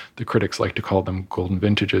 so the critics like to call them golden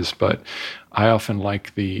vintages. But I often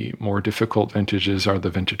like the more difficult vintages are the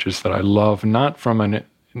vintages that I love, not from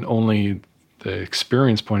only the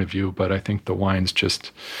experience point of view, but I think the wines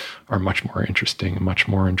just are much more interesting and much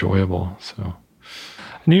more enjoyable. So.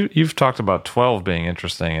 And you've talked about 12 being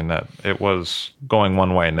interesting in that it was going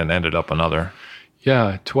one way and then ended up another.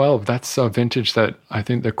 Yeah, 12, that's a vintage that I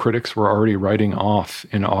think the critics were already writing off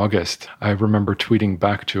in August. I remember tweeting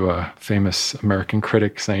back to a famous American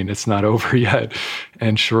critic saying it's not over yet.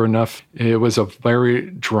 And sure enough, it was a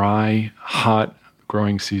very dry, hot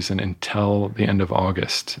growing season until the end of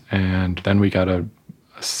August. And then we got a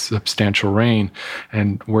substantial rain.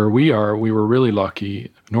 And where we were really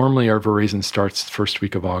lucky. Normally our veraison starts the first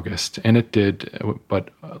week of August, and it did, but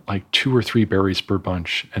like 2 or 3 berries per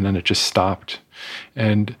bunch, and then it just stopped.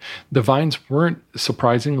 And the vines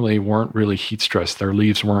surprisingly weren't really heat stressed. Their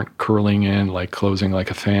leaves weren't curling in, like closing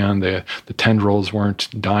like a fan. The tendrils weren't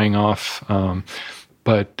dying off.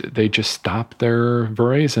 But they just stopped their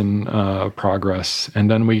veraison progress. And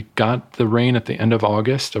then we got the rain at the end of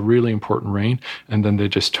August, a really important rain, and then they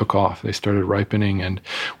just took off. They started ripening, and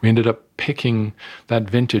we ended up picking that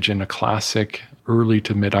vintage in a classic early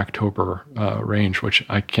to mid-October range, which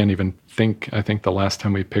I can't even think. I think the last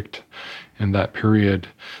time we picked in that period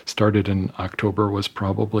started in October was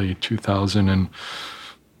probably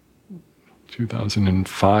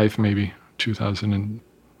 2005, maybe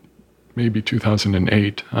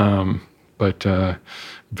 2008, but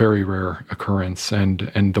very rare occurrence.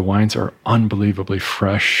 And the wines are unbelievably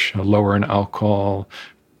fresh, lower in alcohol,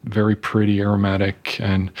 very pretty, aromatic,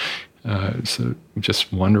 and so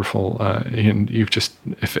just wonderful. And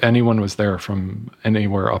if anyone was there from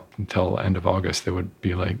anywhere up until end of August, they would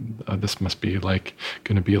be like, this must be like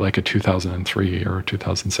going to be like a 2003 or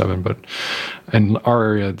 2007. But in our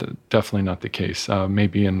area, definitely not the case.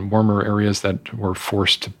 Maybe in warmer areas that were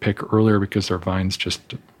forced to pick earlier because their vines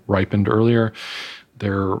just ripened earlier,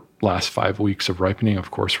 their last 5 weeks of ripening, of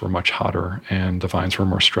course, were much hotter and the vines were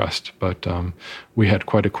more stressed. But we had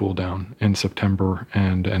quite a cool down in September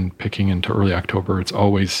and picking into early October. It's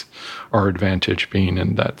always our advantage being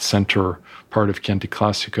in that center part of Chianti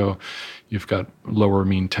Classico. You've got lower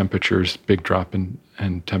mean temperatures, big drop in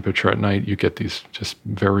temperature at night. You get these just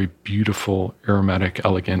very beautiful, aromatic,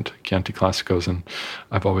 elegant Chianti Classicos. And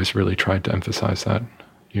I've always really tried to emphasize that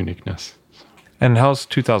uniqueness. And how's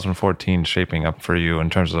 2014 shaping up for you in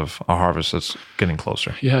terms of a harvest that's getting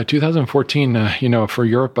closer? Yeah, 2014, for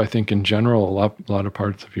Europe, I think in general, a lot of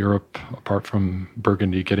parts of Europe, apart from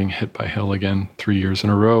Burgundy getting hit by hail again 3 years in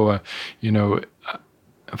a row,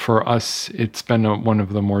 for us, it's been one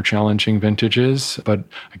of the more challenging vintages. But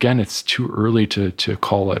again, it's too early to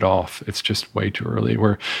call it off. It's just way too early.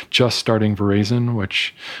 We're just starting Veraison,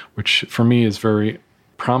 which for me is very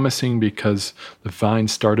promising because the vine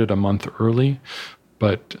started a month early,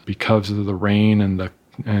 but because of the rain and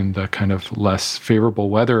the kind of less favorable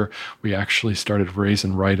weather, we actually started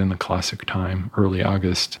Veraison right in the classic time, early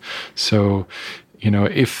August. So,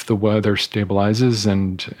 if the weather stabilizes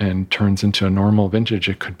and turns into a normal vintage,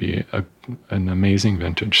 it could be an amazing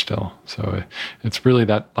vintage still. So it's really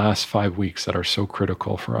that last 5 weeks that are so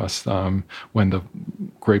critical for us when the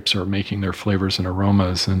grapes are making their flavors and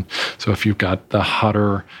aromas. And so if you've got the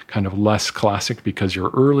hotter, kind of less classic because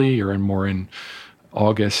you're early, you're more in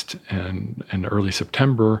August and early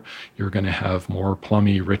September, you're going to have more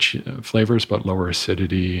plummy, rich flavors, but lower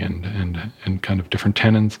acidity and kind of different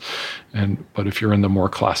tannins. But if you're in the more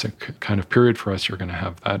classic kind of period for us, you're going to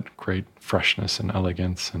have that great freshness and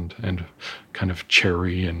elegance and kind of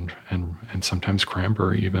cherry and sometimes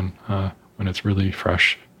cranberry even when it's really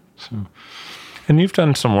fresh. So. And you've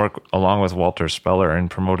done some work along with Walter Speller in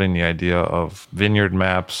promoting the idea of vineyard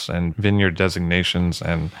maps and vineyard designations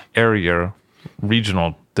and area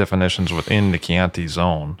regional definitions within the Chianti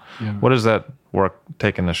zone. Yeah. What has that work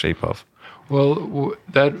taken the shape of? Well,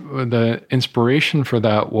 the inspiration for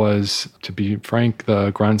that was, to be frank,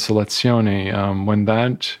 the Gran Selezione. When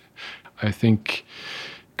that, I think,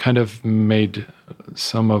 kind of made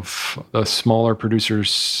some of the smaller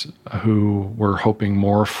producers who were hoping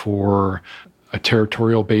more for a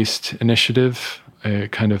territorial-based initiative,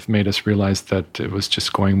 it kind of made us realize that it was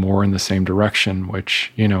just going more in the same direction,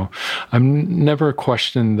 which, I'm never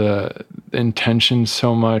questioned the intention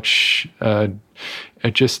so much.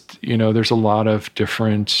 It just, there's a lot of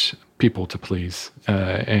different people to please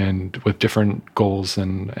and with different goals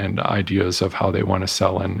and ideas of how they want to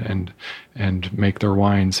sell and make their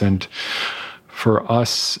wines. And for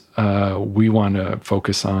us, we want to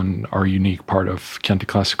focus on our unique part of Chianti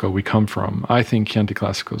Classico we come from. I think Chianti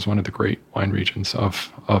Classico is one of the great wine regions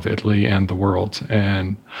of Italy and the world.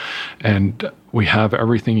 And we have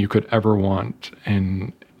everything you could ever want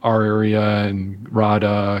in our area, in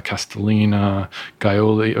Radda, Castellina,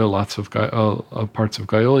 Gaioli, lots of parts of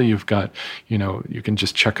Gaioli. You've got, you can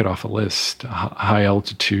just check it off a list. High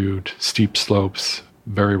altitude, steep slopes,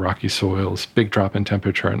 very rocky soils, big drop in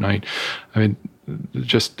temperature at night. I mean,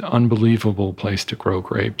 just unbelievable place to grow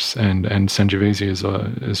grapes. And Sangiovese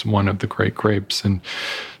is one of the great grapes. And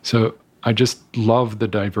so I just love the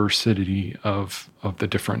diversity of the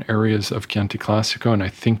different areas of Chianti Classico. And I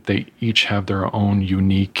think they each have their own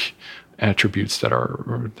unique attributes that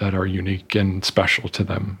are unique and special to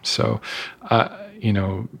them. So,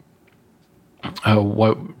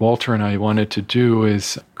 what Walter and I wanted to do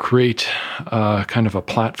is create kind of a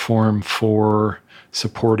platform for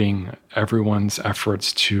supporting everyone's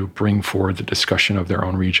efforts to bring forward the discussion of their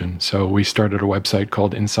own region. So we started a website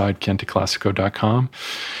called InsideChiantiClassico.com,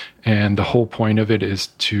 and the whole point of it is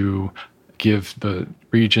to give the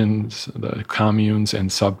regions, the communes and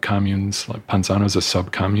sub-communes, like Panzano is a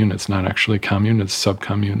sub-commune, it's not actually a commune, it's a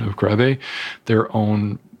sub-commune of Greve, their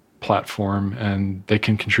own platform, and they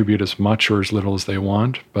can contribute as much or as little as they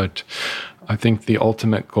want. But I think the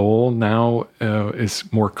ultimate goal now is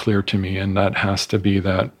more clear to me, and that has to be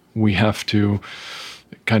that we have to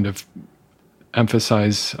kind of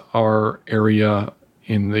emphasize our area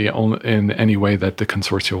in any way that the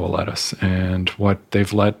consortium will let us. And what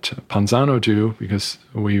they've let Panzano do, because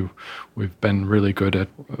we've been really good at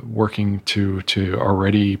working to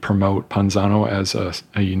already promote Panzano as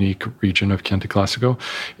a unique region of Chianti Classico,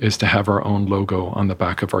 is to have our own logo on the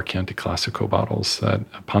back of our Chianti Classico bottles, that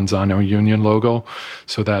Panzano Union logo,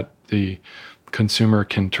 so that the consumer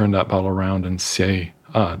can turn that bottle around and say,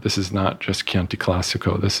 this is not just Chianti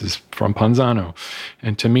Classico, this is from Panzano.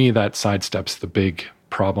 And to me, that sidesteps the big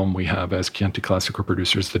problem we have as Chianti Classico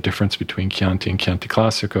producers, the difference between Chianti and Chianti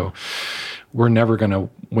Classico. We're never going to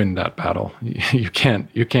win that battle. You can't,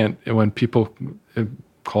 when people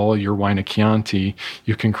call your wine a Chianti,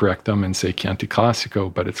 you can correct them and say Chianti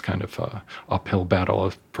Classico, but it's kind of a uphill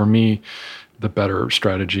battle. For me, the better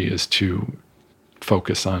strategy is to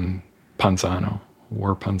focus on Panzano.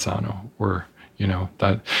 We're Panzano. We're,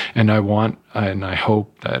 that, and I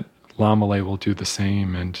hope that L'Amelé will do the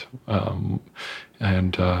same, and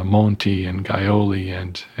Monti and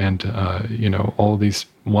Gaioli and all these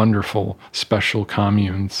wonderful special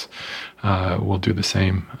communes will do the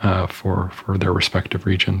same for their respective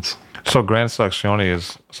regions. So Gran Selezione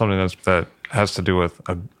is something that has to do with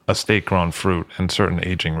a state-grown fruit and certain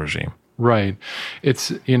aging regime. Right.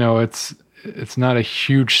 It's not a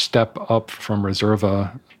huge step up from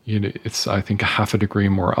Reserva. it's, I think, a half a degree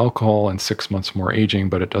more alcohol and 6 months more aging,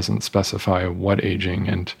 but it doesn't specify what aging.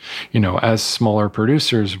 And, as smaller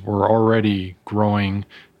producers, we're already growing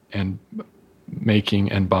and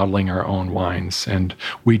making and bottling our own wines. And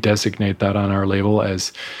we designate that on our label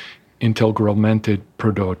as integralmente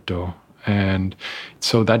prodotto. And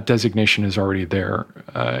so that designation is already there.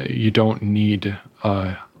 You don't need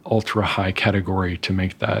a ultra high category to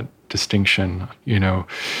make that distinction,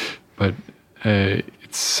 but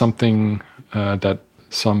it's something that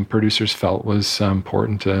some producers felt was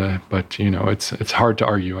important, but it's hard to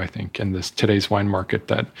argue, I think, in today's wine market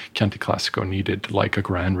that Chianti Classico needed like a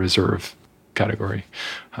Grand Reserve category.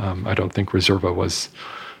 I don't think Reserva was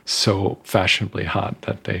so fashionably hot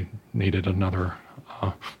that they needed another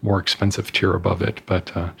more expensive tier above it.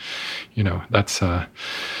 But that's.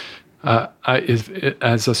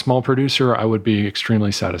 As a small producer, I would be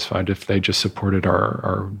extremely satisfied if they just supported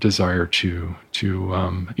our desire to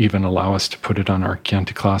even allow us to put it on our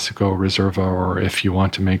Chianti Classico, Reserva, or if you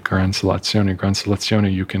want to make Gran Selezione. Gran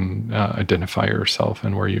Selezione, you can identify yourself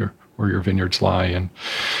and where your vineyards lie.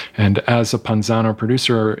 And as a Panzano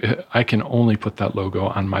producer, I can only put that logo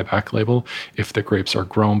on my back label if the grapes are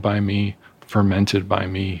grown by me, fermented by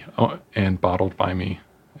me, and bottled by me.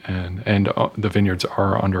 And the vineyards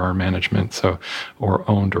are under our management, or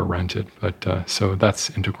owned or rented. But so that's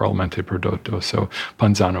integralmente prodotto. So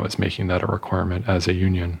Panzano is making that a requirement as a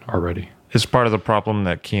union already. Is part of the problem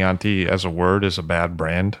that Chianti as a word is a bad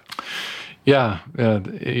brand? Yeah,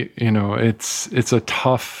 it's a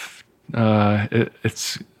tough.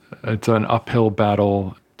 It's an uphill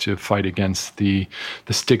battle to fight against the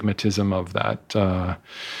stigmatism of that.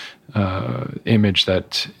 Image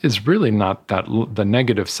that is really not that, the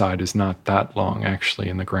negative side is not that long, actually,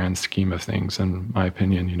 in the grand scheme of things. In my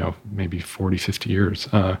opinion, maybe 40, 50 years.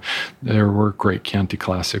 There were great Chianti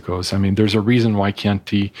Classicos. I mean, there's a reason why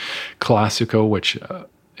Chianti Classico, which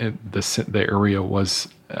the area was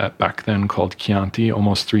back then called Chianti,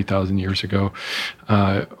 almost 3,000 years ago,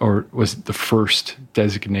 or was the first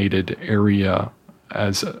designated area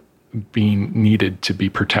as being needed to be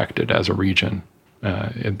protected as a region.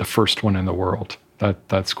 The first one in the world.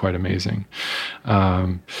 That's quite amazing.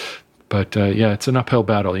 But it's an uphill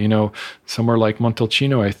battle. Somewhere like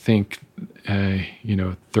Montalcino, I think,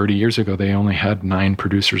 30 years ago, they only had 9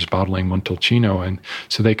 producers bottling Montalcino. And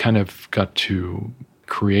so they kind of got to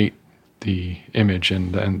create the image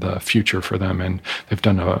and the future for them. And they've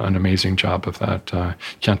done an amazing job of that.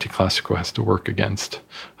 Chianti Classico has to work against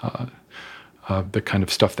the kind of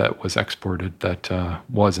stuff that was exported that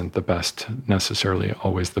wasn't necessarily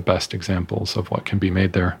always the best examples of what can be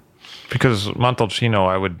made there. Because Montalcino,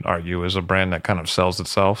 I would argue, is a brand that kind of sells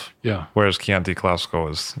itself. Yeah. Whereas Chianti Classico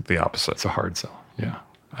is the opposite. It's a hard sell. Yeah,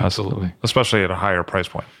 absolutely. Especially at a higher price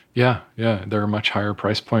point. Yeah. They're a much higher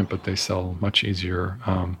price point, but they sell much easier.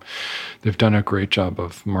 They've done a great job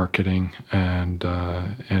of marketing and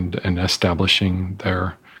establishing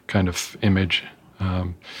their kind of image.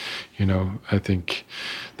 I think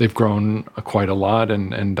they've grown quite a lot,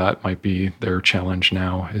 and that might be their challenge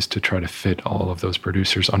now, is to try to fit all of those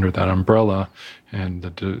producers under that umbrella, and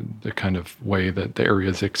the kind of way that the area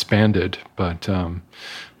is expanded. But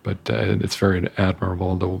it's very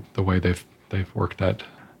admirable the way they've worked that.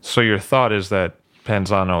 So your thought is that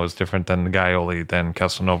Panzano is different than Gaioli, than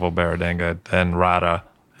Castelnuovo Berendenga, than Rada,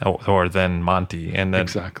 or then Monti, and then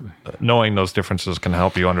exactly knowing those differences can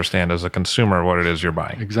help you understand as a consumer what it is you're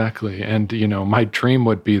buying. Exactly. And my dream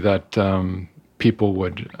would be that people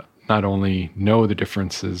would not only know the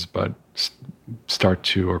differences, but start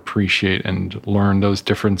to appreciate and learn those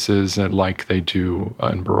differences like they do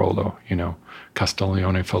in Barolo,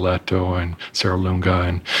 Castiglione Folletto and Serralunga.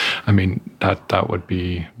 And I mean, that would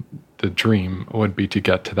be the dream, would be to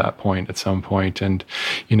get to that point at some point. And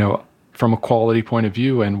from a quality point of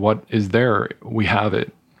view and what is there, we have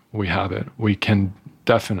it. We can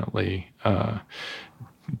definitely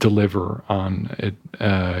deliver on it,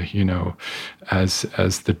 as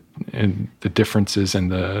the differences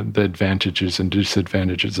and the advantages and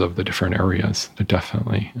disadvantages of the different areas.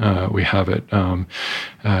 Definitely, we have it.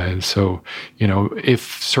 So,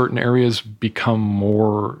 if certain areas become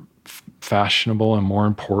more fashionable and more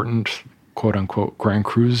important, quote unquote, Grand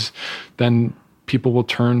Crus, then people will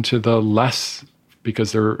turn to the less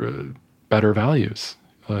because they're better values,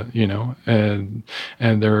 and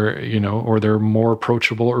they're, or they're more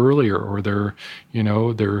approachable earlier, or they're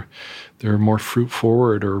more fruit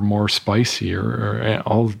forward or more spicy, or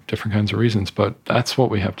all different kinds of reasons. But that's what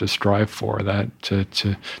we have to strive for, that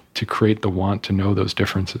to create the want to know those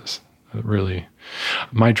differences. Really,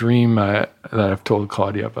 my dream that I've told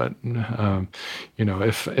Claudia, but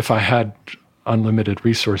if I had unlimited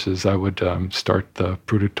resources, I would start the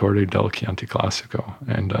Produttore del Chianti Classico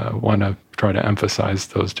and want to try to emphasize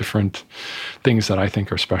those different things that I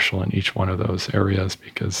think are special in each one of those areas,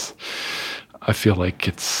 because I feel like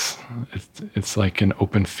it's like an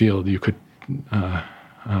open field. You could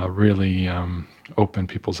really open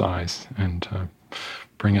people's eyes and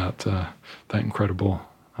bring out that incredible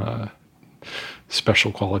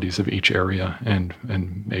special qualities of each area and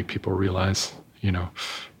make people realize,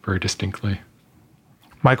 very distinctly.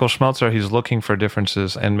 Michael Schmelzer, he's looking for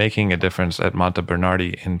differences and making a difference at Monte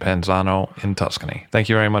Bernardi in Penzano in Tuscany. Thank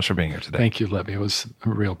you very much for being here today. Thank you, Levi. It was a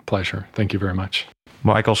real pleasure. Thank you very much.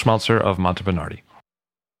 Michael Schmelzer of Monte Bernardi.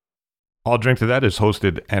 I'll Drink to That is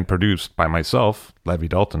hosted and produced by myself, Levi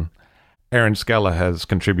Dalton. Aaron Scala has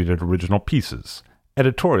contributed original pieces.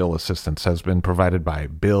 Editorial assistance has been provided by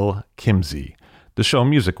Bill Kimsey. The show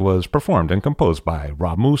music was performed and composed by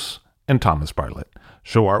Rob Moose and Thomas Bartlett.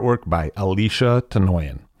 Show artwork by Alicia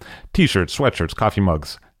Tenoyan. T-shirts, sweatshirts, coffee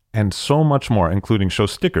mugs, and so much more, including show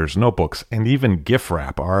stickers, notebooks, and even gift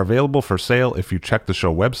wrap, are available for sale if you check the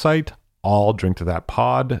show website,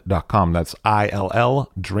 illdrinktothatpod.com. That's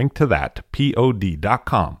ILL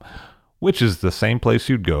drinktothatpod.com, which is the same place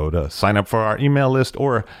you'd go to sign up for our email list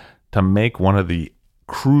or to make one of the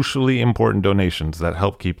crucially important donations that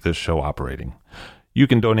help keep this show operating. You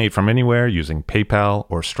can donate from anywhere using PayPal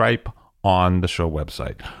or Stripe on the show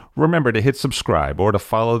website. Remember to hit subscribe or to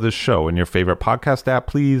follow this show in your favorite podcast app,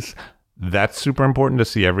 please. That's super important to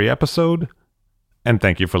see every episode. And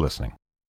thank you for listening.